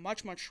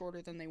much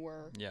shorter than they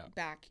were Yeah.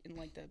 back in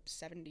like the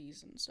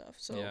 70s and stuff.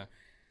 So Yeah.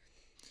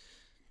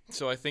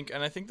 So I think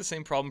the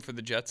same problem for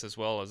the Jets as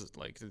well, as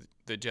like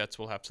the Jets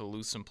will have to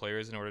lose some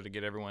players in order to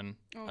get everyone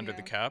under the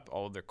yeah. cap,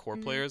 all of their core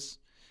players,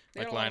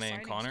 They like had a lot of Laine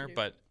and signings Connor. to do.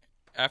 But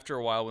after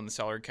a while, when the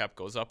salary cap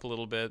goes up a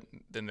little bit,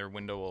 then their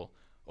window will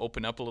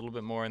open up a little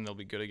bit more and they'll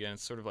be good again.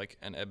 It's sort of like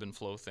an ebb and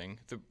flow thing.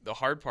 The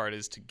hard part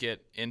is to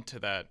get into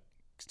that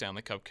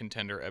Stanley Cup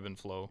contender ebb and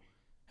flow,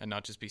 and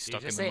not just be Did you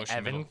stuck in just the say mushy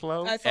Evan middle.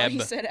 Flow? I thought he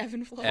Ebb. said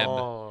Evan Flow. Ebb.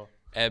 Oh.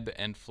 Ebb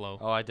and flow.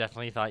 Oh, I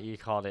definitely thought you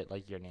called it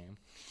like your name.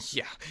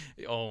 Yeah.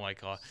 Oh my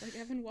god. Like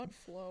Evan what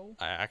Flow?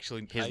 I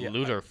actually His I,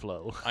 looter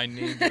flow. I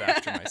named it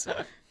after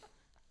myself.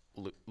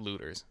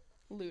 Looters.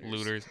 Looters.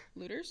 Looters.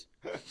 Looters?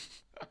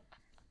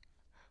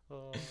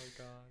 Oh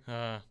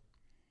god.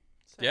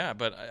 Yeah,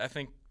 but I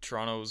think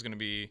Toronto is going to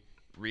be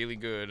really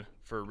good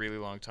for a really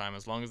long time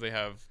as long as they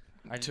have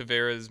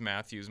Tavares,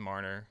 Matthews,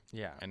 Marner,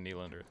 Yeah. and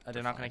Nylander.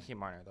 They're not going to keep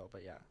Marner though,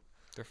 but yeah.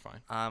 They're fine.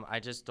 I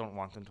just don't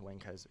want them to win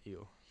because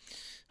you.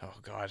 Oh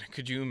God,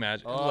 could you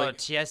imagine? Oh, like,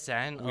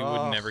 TSN. we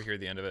oh. would never hear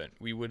the end of it.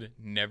 We would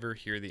never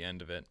hear the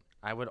end of it.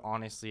 I would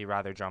honestly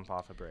rather jump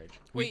off a bridge.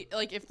 Wait,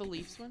 like if the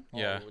Leafs win?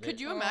 Yeah. Could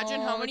you imagine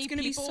Oh, how it's many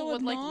gonna be people so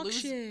would like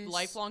obnoxious. lose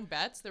lifelong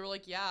bets? They were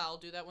like, "Yeah, I'll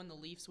do that when the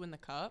Leafs win the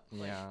cup."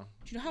 Like, Yeah.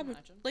 Do you know how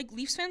Imagine. like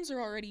Leafs fans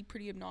are already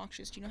pretty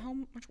obnoxious? Do you know how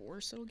much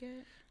worse it'll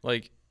get?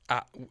 Like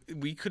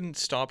we couldn't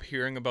stop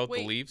hearing about the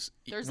Wait, Leafs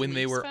there's when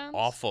they Leafs were fans?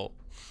 awful.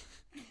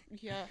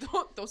 Yeah.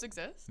 those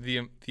exist.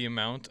 The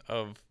amount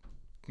of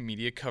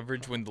media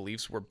coverage when the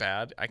Leafs were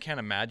bad, I can't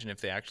imagine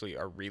if they actually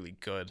are really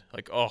good.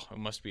 Like, oh, it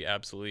must be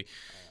absolutely.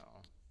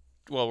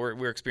 Well,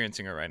 we're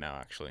experiencing it right now,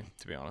 actually.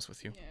 To be honest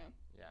with you, Yeah.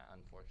 Yeah,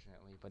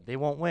 unfortunately, but they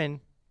won't win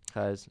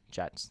because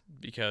Jets.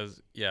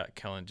 because yeah,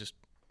 Kellen, just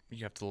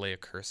you have to lay a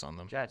curse on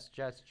them. Jets.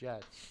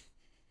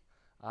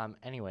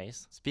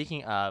 Anyways,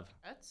 speaking of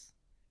Bets?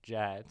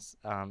 Jets,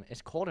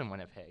 it's cold in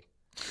Winnipeg.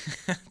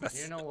 Do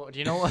That's- you know?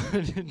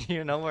 Do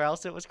you know where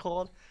else it was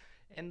cold?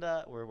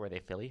 Where were they?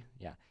 Philly?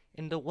 Yeah,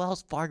 in the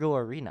Wells Fargo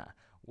Arena,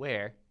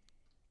 where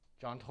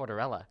John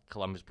Tortorella,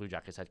 Columbus Blue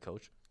Jackets head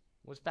coach,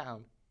 was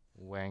found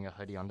wearing a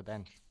hoodie on the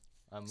bench.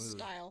 A mood.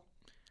 Style.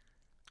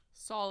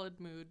 Solid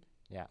mood.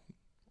 Yeah.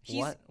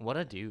 He's- What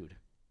a dude.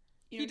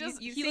 You He know,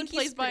 does. you He think like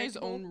plays he's by his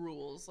predictable? own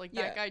rules. Like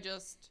Yeah. that guy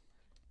just.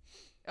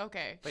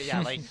 Okay. But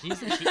yeah, like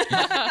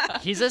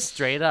he's a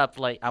straight up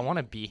like I want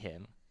to be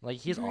him. Like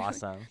he's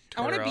awesome.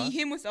 I want to Tortorella? be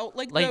him without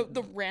like, Like,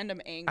 the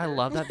random anger. I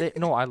love that.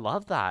 No, I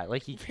love that.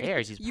 Like he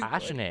cares. He's You would.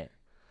 passionate.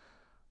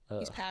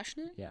 He's Ugh,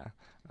 passionate. yeah.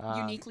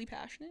 Uniquely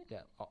passionate.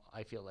 Yeah,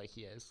 I feel like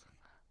he is.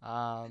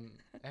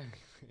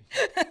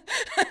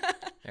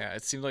 Yeah,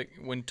 it seemed like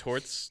when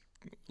Torts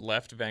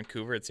left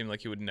Vancouver, it seemed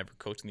like he would never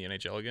coach in the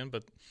NHL again.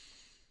 But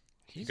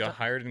he got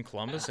hired in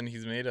Columbus, and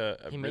he's made a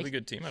really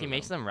good team out He of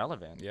makes them. them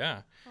relevant.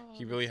 Yeah,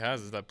 he really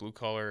has. Is that blue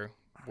collar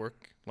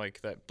work,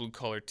 like that blue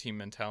collar team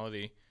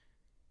mentality,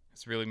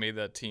 has really made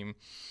that team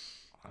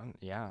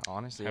Yeah,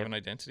 honestly, have an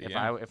identity. if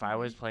yeah. I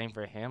was playing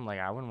for him, like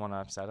I wouldn't want to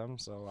upset him.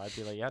 So I'd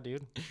be like, yeah,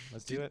 dude,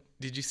 let's do it.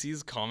 Did you see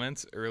his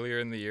comments earlier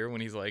in the year when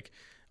he's like,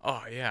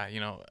 "Oh yeah,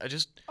 I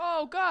just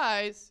Oh,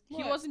 guys, he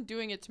What? wasn't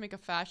doing it to make a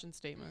fashion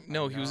statement.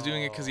 no." He was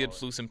doing it because he had No.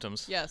 flu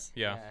symptoms. Yes.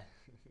 Yeah.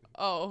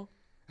 Oh.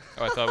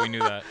 Oh, I thought we knew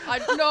that.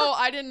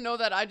 I didn't know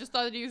that. I just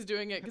thought that he was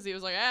doing it because he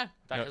was like, That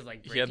No, was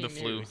like he had the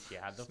breaking flu. news. He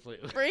had the flu.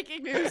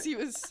 breaking news, he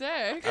was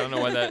sick. I don't know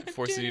why that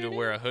forces you to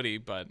wear a hoodie,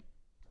 but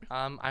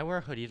I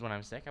wear hoodies when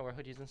I'm sick. I wear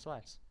hoodies and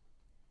sweats.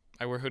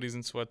 I wear hoodies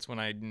and sweats when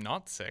I'm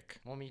not sick.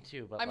 Well, me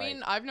too. But I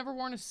mean, I've never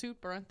worn a suit,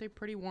 but aren't they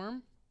pretty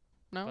warm?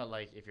 No. but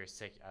like if you're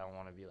sick, I don't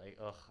want to be like,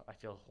 ugh, I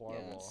feel Yeah,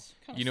 horrible. it's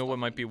kinda You know what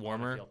stuffy. might be I wanna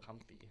warmer, feel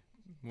comfy.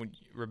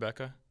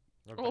 Rebecca?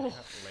 Oh.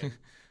 Laying-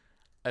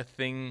 A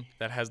thing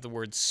that has the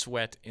word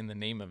sweat in the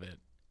name of it.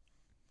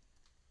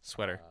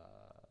 Sweater.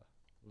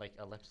 like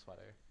a lip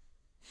sweater.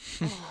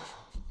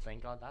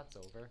 Thank God that's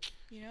over.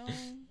 You know,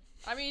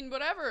 I mean,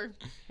 whatever.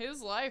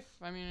 His life.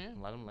 I mean, yeah.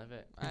 Let him live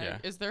it. Yeah.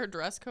 Is there a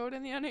dress code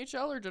in the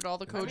NHL, or did all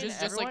the I mean, coaches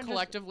just everyone like just-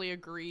 collectively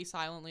agree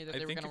silently that I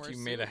they were think gonna if wear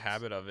you made a suits?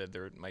 habit of it,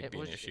 there might It be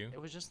was an issue.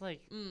 It was just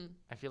like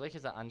I feel like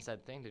it's an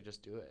unsaid thing to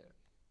just do it.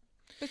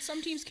 but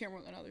some teams care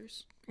more than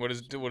others. What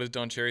does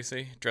Don Cherry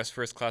say? Dress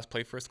first class,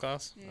 play first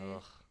class.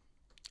 Ugh.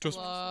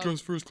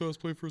 Love- first class,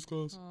 play first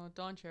class. Oh,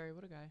 Don Cherry,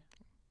 what a guy.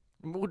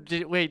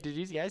 Wait, did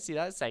you guys see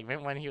that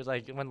segment when he was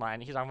like, when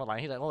Lion, he's on the line,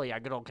 he's like, oh yeah,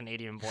 good old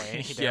Canadian boy, and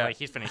he Yeah. like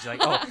he's finished. He's like,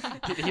 oh,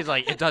 he's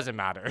like, it doesn't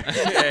matter. It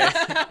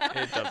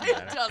doesn't It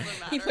matter. doesn't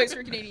matter. He plays for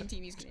a Canadian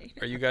team. He's Canadian.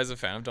 Are you guys a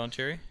fan of Don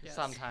Cherry? Yes.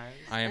 Sometimes.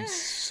 I am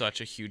such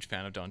a huge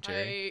fan of Don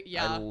Cherry.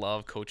 yeah. I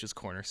love Coach's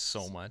Corner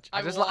so much.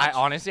 I I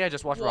honestly, I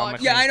just watch Ron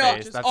watch- McLean's Yeah, I know.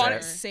 face. Just That's On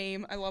it.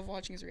 same. I love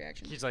watching his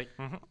reaction. He's like,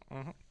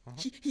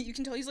 You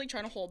can tell he's like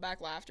trying to hold back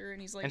laughter,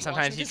 and he's like. And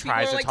sometimes watching he 'cause people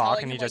tries are, to like, talk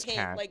telling and he him, just like,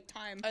 can't. Hey, like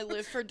time. I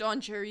live for Don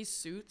Cherry's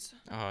suits.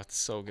 Oh, it's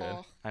so good.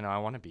 Oh, I know, I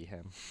want to be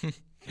him.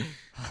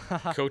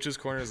 Coach's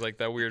Corner is like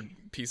that weird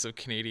piece of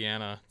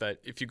Canadiana that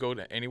if you go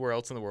to anywhere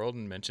else in the world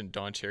and mention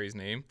Don Cherry's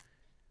name,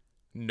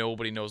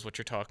 nobody knows what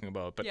you're talking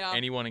about. But Yeah.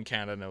 anyone in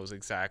Canada knows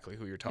exactly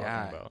who you're talking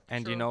about.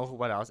 And do you True. know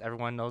what else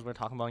everyone knows we're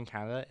talking about in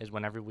Canada is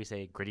whenever we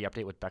say gritty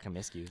update with Becca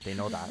Miskew. They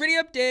know that. gritty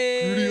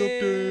update.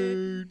 Gritty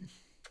update.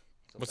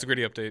 What's the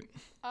gritty update?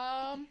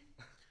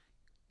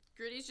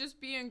 Gritty's just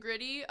being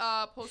gritty.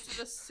 Posted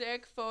a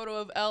sick photo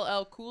of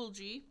LL Cool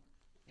G.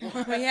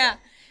 Oh yeah.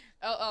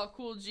 LL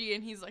Cool G,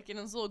 and he's like in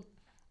his little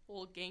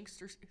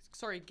gangster.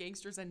 Sorry,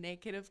 gangster's a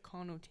negative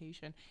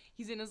connotation.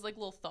 He's in his like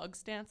little thug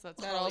stance.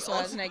 That's That probably also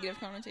all- has negative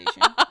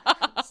connotation.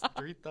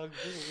 Street thug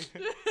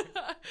dude.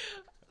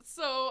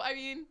 So I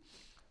mean,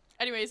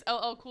 anyways,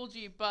 LL Cool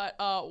G. But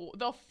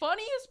the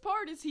funniest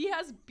part is he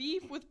has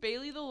beef with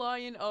Bailey the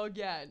Lion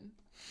again.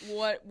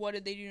 What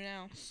did they do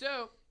now?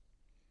 So,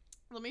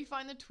 let me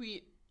find the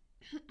tweet.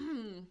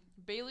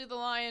 Bailey the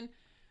Lion.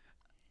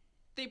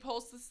 They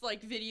post this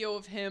like video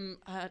of him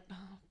at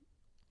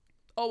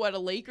a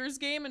Lakers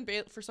game, and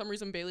for some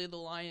reason Bailey the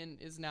Lion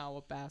is now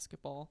a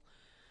basketball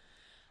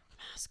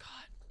mascot.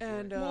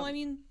 And Well, I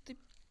mean, they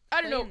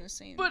I don't play know. in the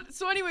same. But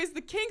so anyways,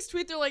 the Kings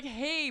tweet, they're like,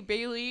 "Hey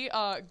Bailey,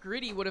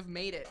 Gritty would have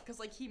made it because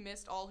like he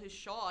missed all his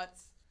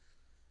shots."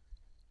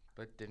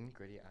 But didn't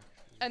Gritty actually?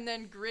 And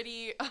then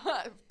Gritty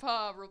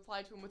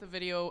replied to him with a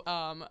video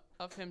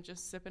of him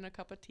just sipping a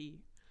cup of tea.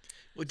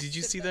 Well, did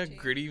you Sip see that that tea.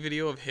 gritty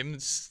video of him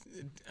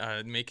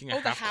making a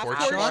the half court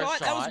half-court shot? shot?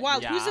 That was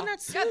wild. Who's in Yeah.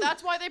 that suit? Yeah,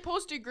 that's why they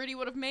posted Gritty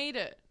would have made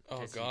it. Oh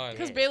Because he god.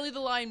 Because did. Bailey the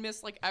Lion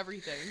missed like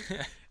everything.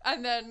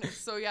 And then,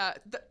 so yeah,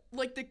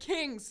 the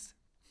Kings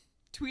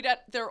tweet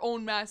at their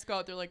own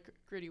mascot. They're like,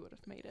 Gritty would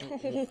have made it.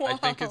 I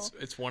think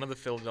it's one of the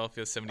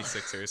Philadelphia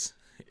 76ers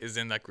is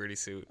in that gritty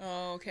suit.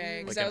 Oh,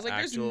 okay. Because Like I was an like,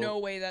 there's actual- no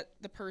way that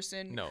the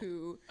person No.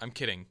 who. I'm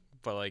kidding,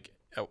 but like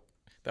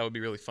that would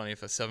be really funny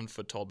if a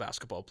 7-foot-tall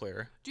basketball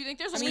player Do you think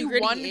there's I only mean,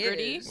 Gritty one is.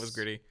 Gritty? was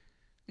gritty.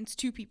 It's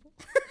two people.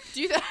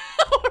 Do you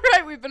all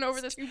right, we've been over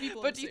this. Two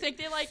people But in do you suit. think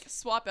they like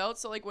swap out?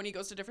 So like when he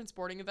goes to different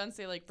sporting events,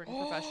 they like bring a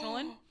professional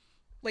in?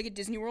 Like at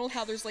Disney World,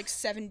 how there's like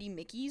 70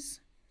 Mickeys.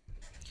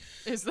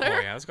 Is Oh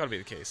there? yeah, that's got to be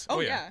the case.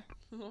 Oh, yeah.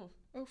 Oh.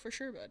 Oh, for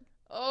sure, bud.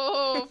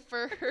 Oh,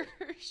 for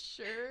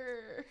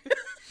sure.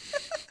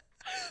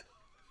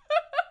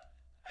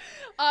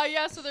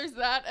 Yeah, so there's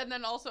that. And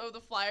then also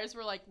the Flyers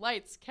were like,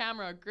 lights,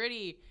 camera,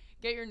 Gritty,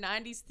 get your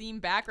 90s theme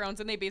backgrounds.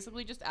 And they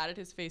basically just added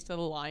his face to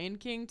The Lion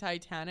King,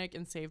 Titanic,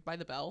 and Saved by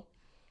the Bell.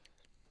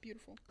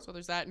 Beautiful. So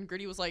there's that. And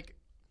Gritty was like,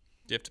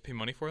 Do you have to pay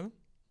money for them?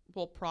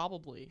 well,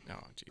 probably. Oh,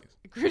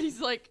 jeez. Gritty's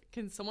like,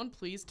 can someone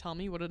please tell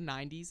me what a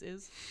 90s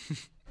is?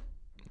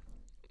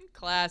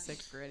 Classic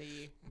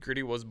Gritty.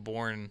 Gritty was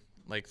born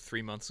like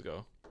 3 months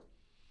ago.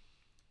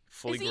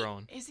 Fully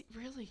grown. Is he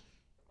really?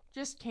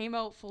 Just came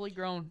out fully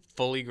grown.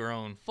 Fully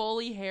grown.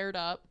 Fully haired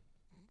up.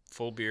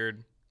 Full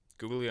beard.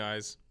 Googly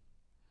eyes.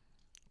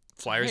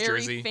 Flyers hairy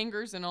jersey.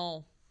 fingers and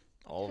all.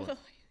 All of it.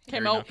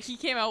 Came Hairy out. knucks. He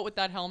came out with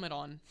that helmet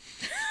on.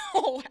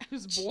 Oh, wow. He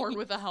was born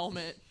with a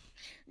helmet.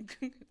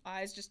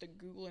 Eyes just a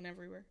googling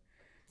everywhere.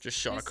 Just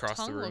shot His across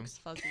tongue the room. looks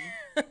fuzzy.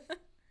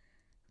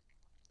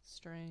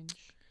 Strange.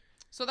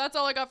 So that's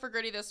all I got for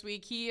Gritty this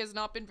week. He has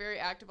not been very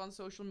active on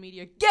social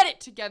media. Get it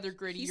together,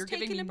 Gritty. He's You're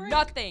giving taking me a break.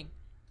 nothing.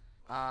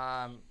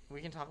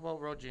 We can talk about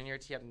World Junior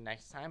tee up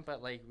next time,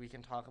 but like we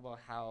can talk about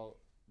how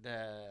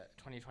the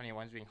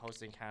 2021 is being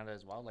hosted in Canada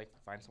as well. Like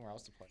find somewhere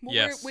else to play. Well,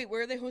 Yes.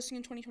 where are they hosting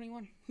in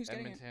 2021? Who's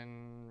getting it?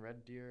 Edmonton,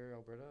 Red Deer,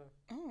 Alberta.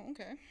 Oh,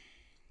 okay.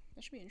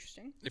 That should be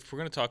interesting. If we're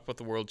going to talk about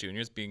the World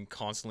Juniors being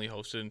constantly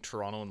hosted in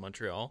Toronto and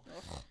Montreal,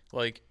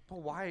 like, But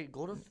why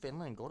go to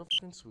Finland? Go to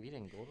fucking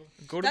Sweden.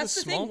 go to That's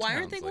the the small thing. Why towns.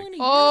 aren't they like, going to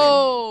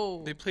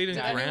Oh. They played in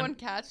Did Grand. anyone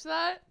catch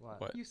that?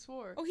 What? You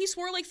swore. Oh, he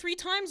swore like 3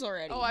 times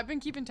already. Oh, I've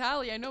been keeping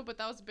tally. I know, but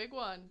that was a big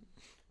one.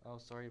 Oh,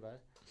 sorry, bud.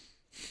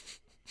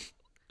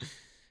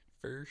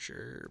 For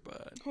sure,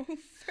 but Oh,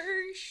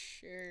 for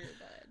sure,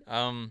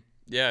 bud.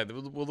 yeah. The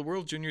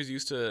World Juniors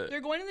used to.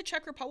 They're going to the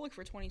Czech Republic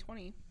for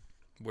 2020.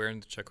 Where in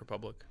the Czech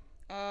Republic?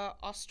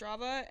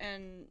 Ostrava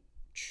and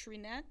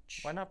Trinec.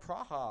 Why not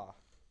Praha?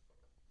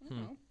 I don't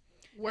know.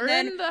 Where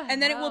and in then, the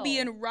and then it will be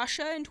hell in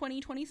Russia in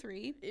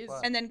 2023, is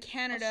What? and then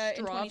Canada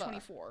in Ostrava.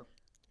 2024.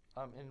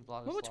 In What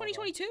Vladislava. about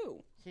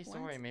 2022? Okay,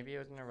 sorry, maybe it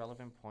was an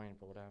irrelevant point,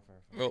 but whatever.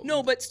 Well,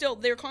 No, but still,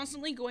 they're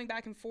constantly going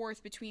back and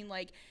forth between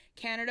like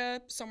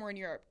Canada, somewhere in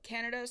Europe,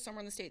 Canada, somewhere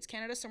in the States,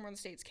 Canada, somewhere in the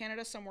States,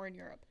 Canada, somewhere in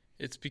Europe.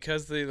 it's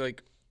because they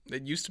like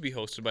it used to be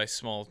hosted by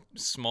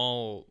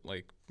small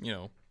like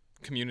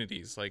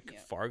communities like Yeah.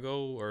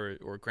 Fargo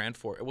or Grand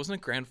Forks. It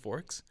wasn't Grand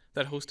Forks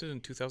that hosted in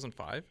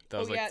 2005. That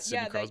was like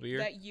Sidney Crosby year.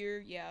 that year,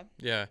 yeah.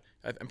 Yeah,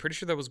 I'm pretty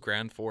sure that was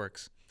Grand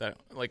Forks. That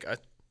like a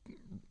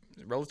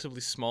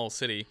relatively small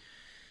city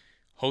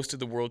hosted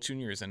the World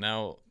Juniors, and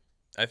now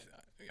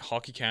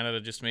Hockey Canada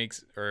just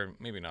makes, or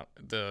maybe not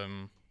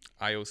the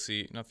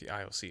IOC, not the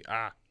IOC,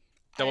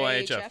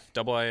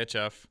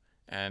 IIHF,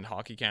 and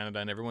Hockey Canada,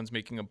 and everyone's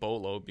making a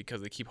boatload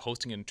because they keep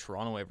hosting in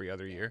Toronto every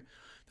other year.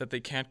 That they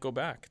can't go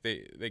back.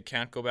 They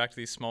can't go back to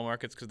these small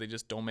markets because they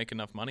just don't make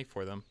enough money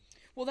for them.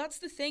 Well, that's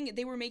the thing.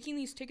 They were making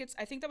these tickets.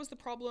 I think that was the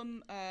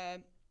problem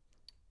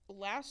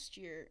last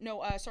year.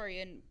 No,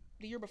 sorry, in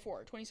the year before,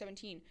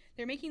 2017.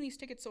 They're making these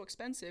tickets so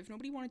expensive.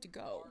 Nobody wanted to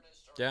go.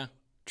 Yeah,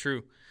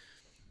 true.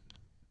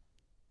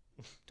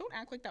 Don't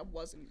act like that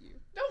wasn't you.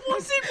 That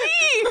wasn't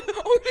me.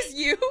 Oh, it was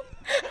you?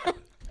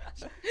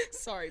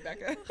 Sorry,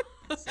 Becca.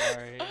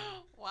 Sorry.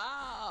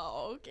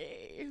 Wow.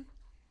 Okay.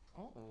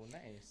 Oh,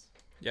 nice.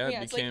 Yeah, Yeah,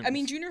 it it's became. like, I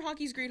mean, junior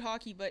hockey's great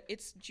hockey, but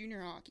it's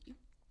junior hockey.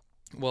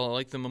 Well,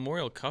 like the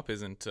Memorial Cup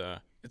isn't.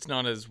 It's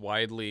not as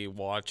widely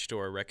watched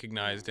or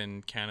recognized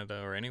in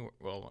Canada or anywhere.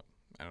 Well,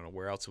 I don't know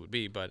where else it would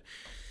be, but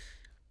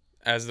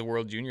as the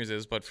World Juniors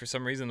is. But for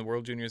some reason, the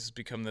World Juniors has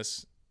become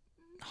this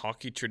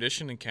hockey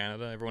tradition in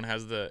Canada. Everyone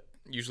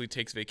usually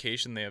takes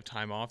vacation. They have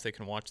time off. They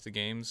can watch the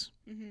games,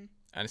 and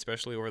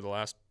especially over the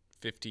last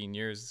 15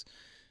 years,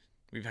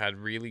 we've had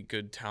really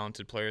good,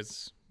 talented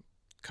players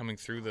coming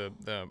through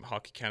the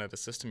Hockey Canada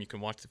system. You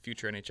can watch the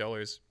future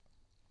NHLers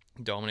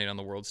dominate on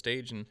the world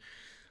stage, and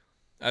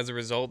as a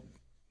result,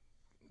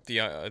 the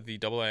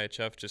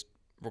IIHF just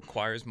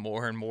requires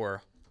more and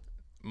more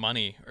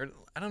money. Or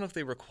I don't know if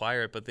they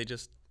require it, but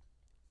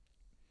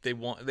they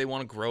want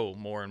to grow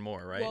more and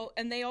more, right? Well,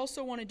 and they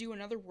also want to do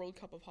another World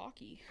Cup of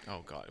hockey.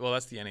 Oh God. Well,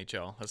 that's the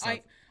NHL. That's not.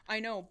 I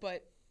know,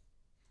 but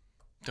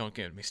Don't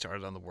get me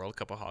started on the World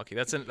Cup of hockey.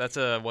 That's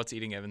a What's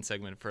Eating Evan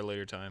segment for a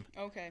later time.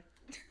 okay.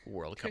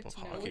 World Cup of to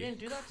know. hockey. We didn't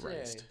do that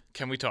Christ. today.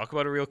 Can we talk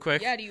about it real quick?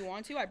 Yeah, do you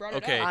want to? I brought it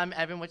Okay. up.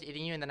 Evan, what's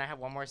eating you? And then I have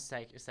one more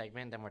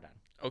segment, then we're done.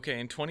 Okay,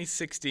 in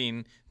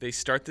 2016, they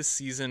start the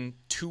season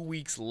 2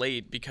 weeks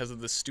late because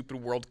of the stupid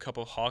World Cup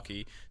of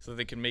hockey so that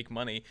they can make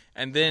money.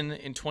 And then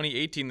in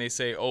 2018, they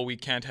say, oh, we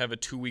can't have a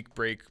 2-week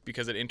break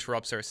because it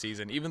interrupts our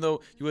season. Even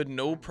though you had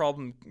no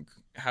problem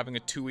having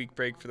a 2-week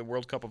break for the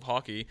World Cup of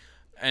hockey,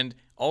 and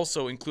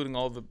also including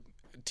all the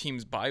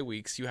teams' bye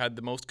weeks, you had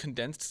the most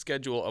condensed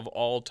schedule of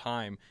all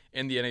time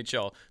in the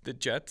NHL. The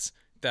Jets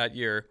that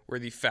year were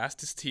the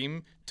fastest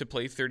team to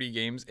play 30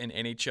 games in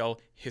NHL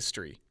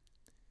history.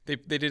 They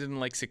did it in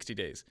like 60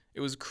 days.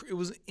 It was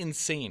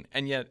insane.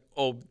 And yet,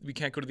 we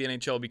can't go to the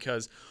NHL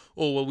because,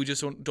 we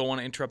just don't want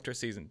to interrupt our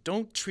season.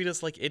 Don't treat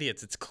us like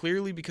idiots. It's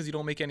clearly because you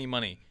don't make any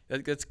money.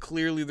 That's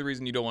clearly the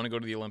reason you don't want to go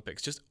to the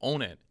Olympics. Just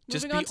own it.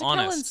 Just Moving be on to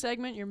honest. Kellen's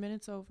segment. Your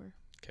minute's over.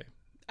 Okay.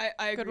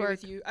 I Good agree work.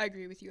 with you. I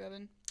agree with you,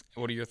 Evan.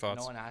 What are your thoughts?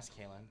 No one asked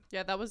Kaylin.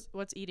 Yeah, that was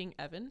what's eating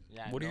Evan.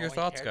 Yeah, What are no your one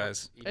thoughts, cared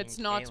guys? what's eating It's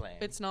not.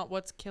 Kaylin. It's not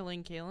what's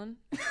killing Kalen.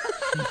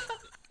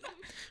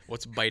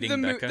 What's biting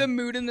the Becca? the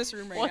mood in this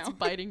room right What's now.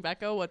 biting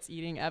Becca? What's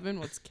eating Evan?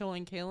 What's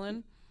killing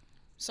Kaylin?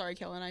 Sorry,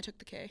 Kellen, I took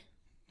the K.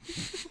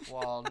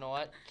 Well, you know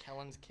what?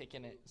 Kellen's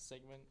kicking it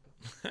segment.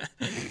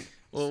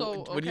 Well, So,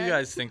 what do you okay.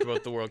 guys think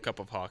about the World Cup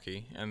of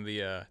Hockey and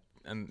the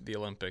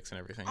Olympics and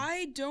everything?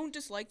 I don't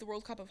dislike the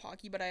World Cup of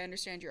Hockey, but I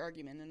understand your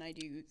argument, and I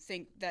do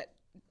think that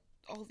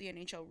all the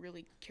NHL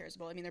really cares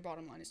about. I mean, their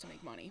bottom line is to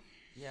make money.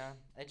 Yeah,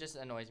 it just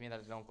annoys me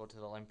that they don't go to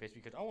the Olympics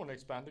because I want to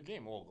expand the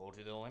game. We'll go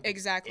to the Olympics.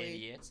 Exactly.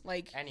 Idiots.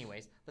 Like,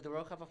 Anyways, but the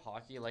World Cup of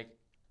Hockey, like,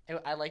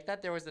 I like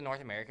that there was the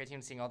North America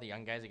team seeing all the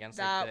young guys against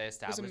That like, the was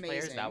established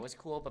players. amazing. That was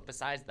cool. But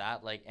besides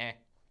that, like,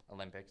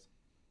 Olympics.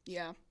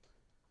 yeah,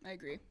 I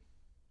agree.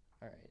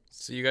 All right.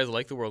 So you guys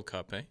like the World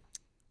Cup, eh?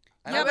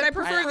 Yeah, but I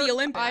prefer the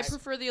Olympics. I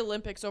prefer the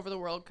Olympics over the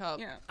World Cup.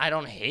 Yeah, I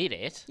don't hate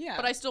it. yeah.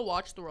 But I still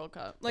watch the World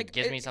Cup. like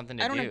gives me something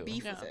to I don't do. have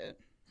beef with Yeah. it.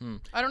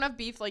 I don't have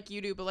beef like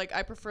you do, but like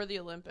I prefer the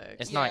Olympics.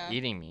 It's Yeah. not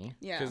eating me.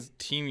 Yeah, Because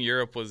Team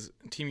Europe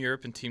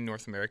and Team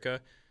North America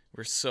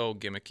were so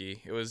gimmicky.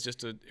 It was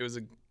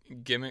a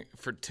gimmick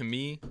to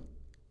me.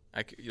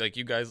 Like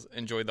you guys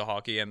enjoyed the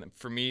hockey, and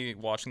for me,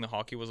 watching the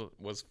hockey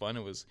was fun.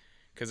 It was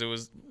because it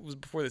was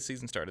before the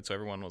season started, so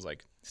everyone was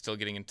like still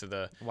getting into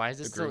the. Why is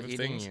it The still groove of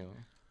eating things. you?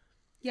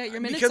 yeah.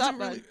 Your minutes Because up, it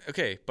bud. really,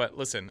 okay, but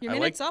listen, Your I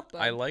minute's liked up,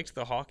 bud. I liked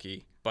the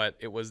hockey, but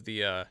it was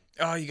the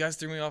oh, you guys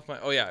threw me off my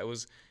it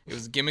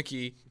was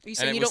gimmicky. Are you and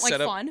saying it you was don't like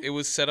set up, fun? It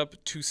was set up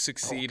to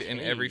succeed in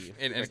every Okay,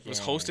 and it was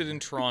frickin'. hosted in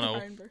Toronto,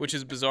 Ryan Burke. which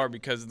is bizarre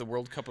because the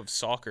World Cup of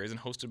Soccer isn't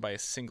hosted by a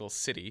single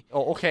city.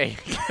 Oh, okay.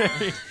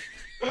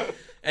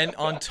 And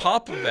on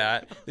top of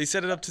that, they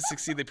set it up to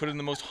succeed. They put it in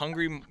the most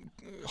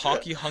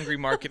hockey hungry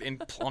market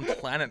on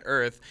planet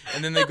Earth,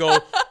 and then they go,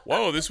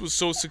 "Whoa, this was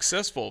so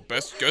successful.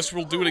 Guess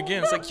we'll do it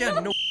again." It's like, yeah,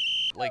 no,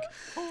 like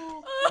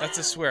that's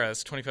a swear.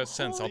 That's 25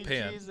 cents. I'll pay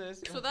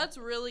it. So that's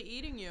really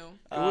eating you.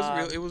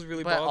 It was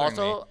really But bothering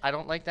also, I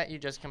don't like that you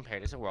just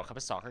compared it to World Cup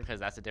of Soccer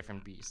because that's a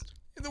different beast.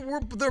 me.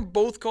 They're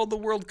both called the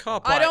World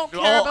Cup. I don't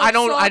care Oh, about I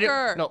don't.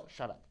 soccer. No,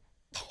 shut up.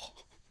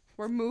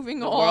 We're moving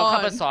The on. World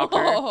Cup of Soccer.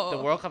 Oh.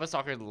 The World Cup of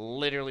Soccer is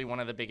literally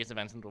one of the biggest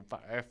events in the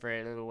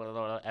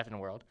effing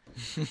world.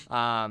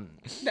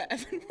 The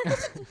Evan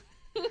World.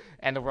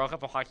 And the World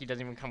Cup of Hockey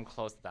doesn't even come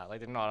close to that. Like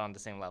they're not on the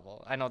same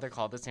level. I know they're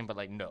called the same, but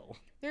like no.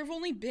 There have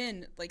only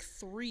been like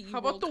 3. How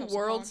about World the Cups of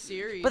World hockey.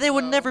 Series? But they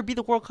would though? never be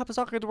the World Cup of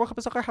Soccer. The World Cup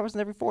of Soccer happens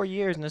every 4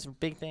 years, and it's a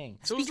big thing.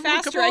 So Speak is the World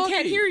Cup faster. of I can't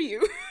Hockey. hear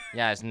you.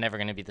 Yeah, it's never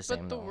gonna be the same.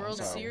 But the though, World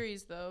so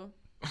Series, though.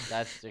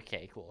 That's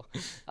okay. Cool.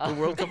 The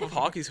World Cup of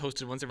Hockey is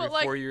hosted once every But,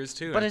 like- 4 years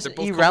too. But and it's they're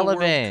both called the World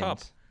irrelevant. Cup.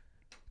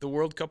 The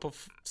World Cup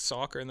of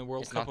Soccer and the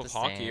World It's Cup not of the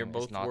Hockey same. are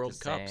both It's not World the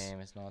Cups. same.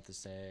 It's not the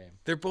same.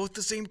 They're both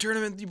the same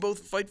tournament. You both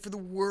fight for the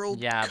World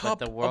Yeah, Cup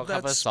but the World of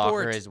Cup that of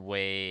sport. Soccer is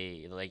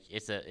way like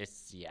it's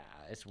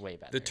way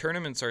better. The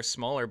tournaments are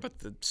smaller, but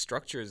the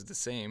structure is the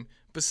same.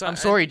 Besides, I'm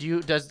sorry.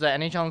 Does the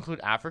NHL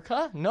include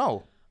Africa?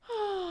 No.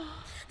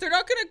 They're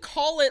not gonna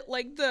call it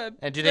like the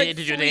And do like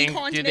they 3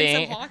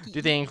 continents of hockey.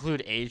 do they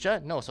include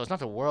Asia? No. So it's not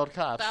the World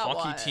Cup. That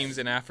hockey was- teams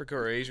in Africa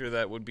or Asia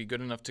that would be good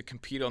enough to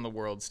compete on the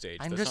world stage.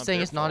 I'm That's just saying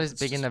their it's not fault. as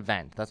big just, an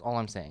event. That's all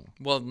I'm saying.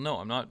 Well, no,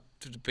 I'm not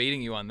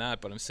debating you on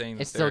that, but I'm saying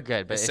that It's still they're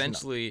good, but it's not-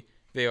 essentially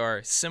they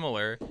are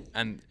similar.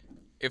 And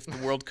if the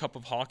World Cup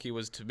of Hockey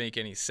was to make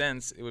any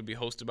sense, it would be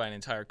hosted by an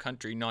entire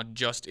country, not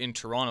just in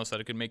Toronto, so that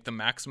it could make the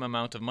maximum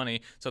amount of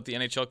money, so that the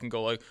NHL can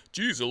go like,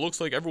 "Geez, it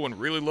looks like everyone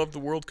really loved the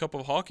World Cup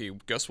of Hockey.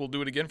 Guess we'll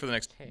do it again for the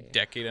next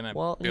decade and a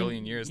Well,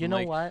 billion years." You And, know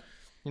like, what?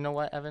 You know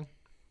what, Evan?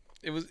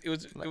 It was.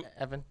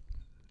 Evan.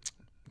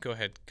 Go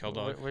ahead,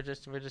 Keldog. We're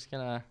just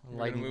gonna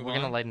gonna move we're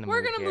gonna on? lighten the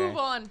We're mood gonna here. move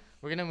on.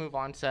 We're gonna move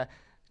on to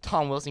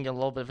Tom Wilson get a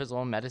little bit of his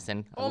own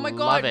medicine. Oh my Love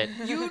god, it.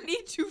 you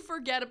need to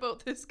forget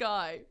about this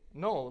guy.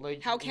 No,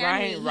 like How can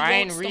Ryan, we? He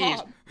Ryan won't Reeves.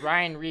 stop.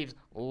 Ryan Reeves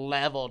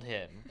leveled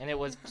him, and it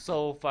was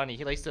so funny.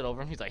 He like stood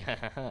over him. He's like,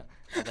 I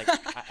was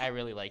like, I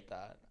really like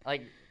that.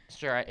 Like,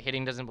 sure,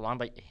 hitting doesn't belong,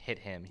 but hit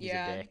him. He's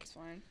yeah, a dick. it's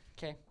fine.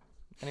 Okay.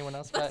 Anyone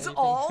else? got That's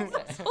anything? all.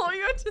 That's all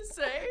you had to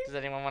say. Does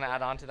anyone want to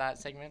add on to that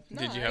segment?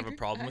 No, Did you I have a agree.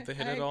 problem with the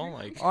hit I at all?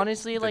 agree. Like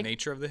Honestly, the like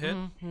nature of the hit?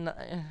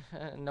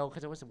 no,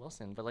 because it was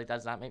Wilson. But like,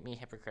 does that make me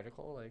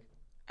hypocritical? Like,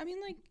 I mean,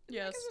 like, I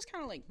Yes. guess it was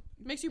kind of like,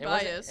 Makes you it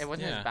wasn't, biased. it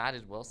wasn't Yeah. as bad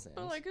as Wilson.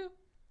 Oh, like who?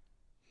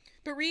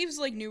 but Reeves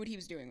like knew what he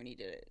was doing when he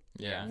did it.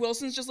 Yeah.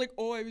 Wilson's just like,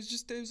 oh, it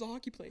was a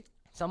hockey play.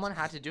 Someone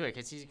had to do it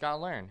because he's got to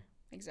learn.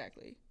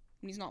 Exactly.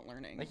 And he's not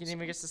learning. Like, he didn't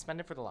even get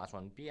suspended for the last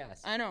one.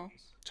 BS. I know.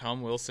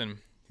 Tom Wilson,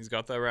 he's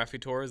got that Raffy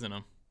Torres in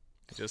him.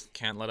 He just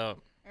can't let up.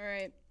 All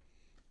right,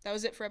 that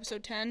was it for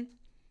episode 10.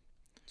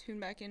 Tune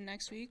back in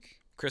next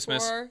week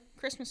Christmas. for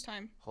Christmas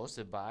time.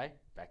 Hosted by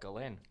Becca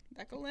Lynn.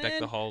 Becca Lynn. Beck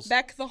the Halls.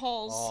 Beck the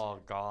Halls. Oh,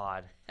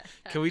 God.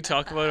 Can we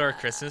talk about our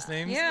Christmas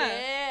names?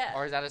 Yeah.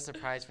 Or is that a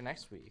surprise for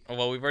next week? Oh,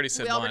 well, we've already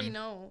said We already one.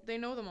 know. They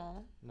know them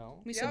all.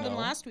 No? We said Yeah. them No.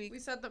 last week. We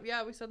said them.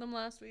 Yeah, we said them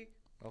last week.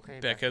 Okay.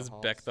 Becca's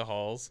Halls. Beck the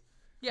Halls.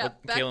 Yeah,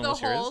 What- Beck Kaylin, the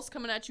what's yours? Halls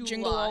coming at you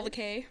Jingle live. all the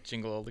K.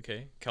 Jingle all the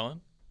K. Kellen?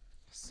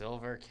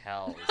 Silver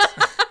Kells.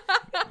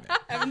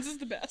 Evans is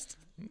the best.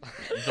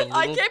 The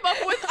I little- came up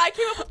with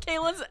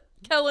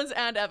Kellen's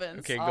and Evans.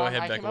 Okay, go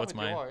ahead, I Becca. came up What's with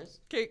mine? yours.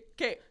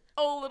 Okay.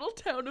 Oh, little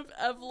town of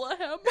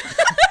Evlehem.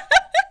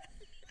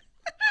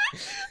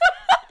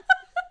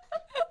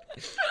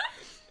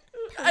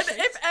 And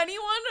if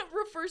anyone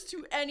refers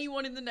to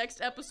anyone in the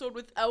next episode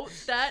without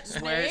that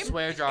name,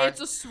 Swear jar. it's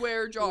a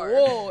swear jar.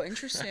 Whoa,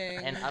 interesting.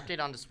 An update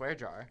on the swear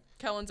jar.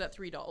 Kellen's at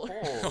 $3. Oh,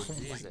 my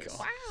Jesus.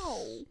 God.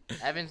 Wow.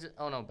 Evans.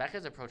 Oh no,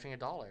 Becca's approaching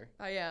 $1,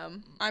 I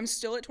am. I'm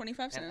still at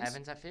 25 and cents.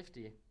 Evan's at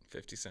 50.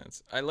 50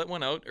 cents. I let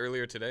one out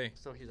earlier today.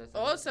 So he's at.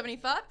 Oh,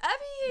 75.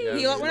 Evie! Yeah,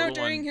 He there's let a one out little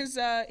during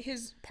one.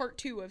 his part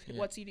 2 of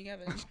What's Eating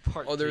Evan.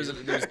 Part Oh, there was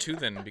two. two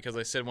then because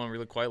I said one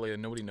really quietly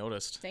and nobody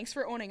noticed. Thanks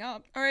for owning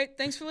up. All right,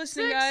 thanks for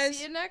listening, Six. guys.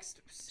 See you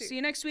next. See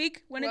you next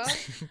week when Well,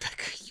 it's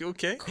Becca, you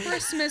okay?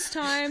 Christmas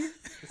time.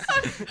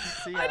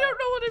 See ya. I don't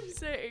know what I'm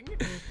saying.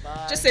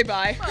 Bye. Just say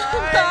bye. Bye.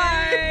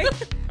 Bye.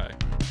 Hi.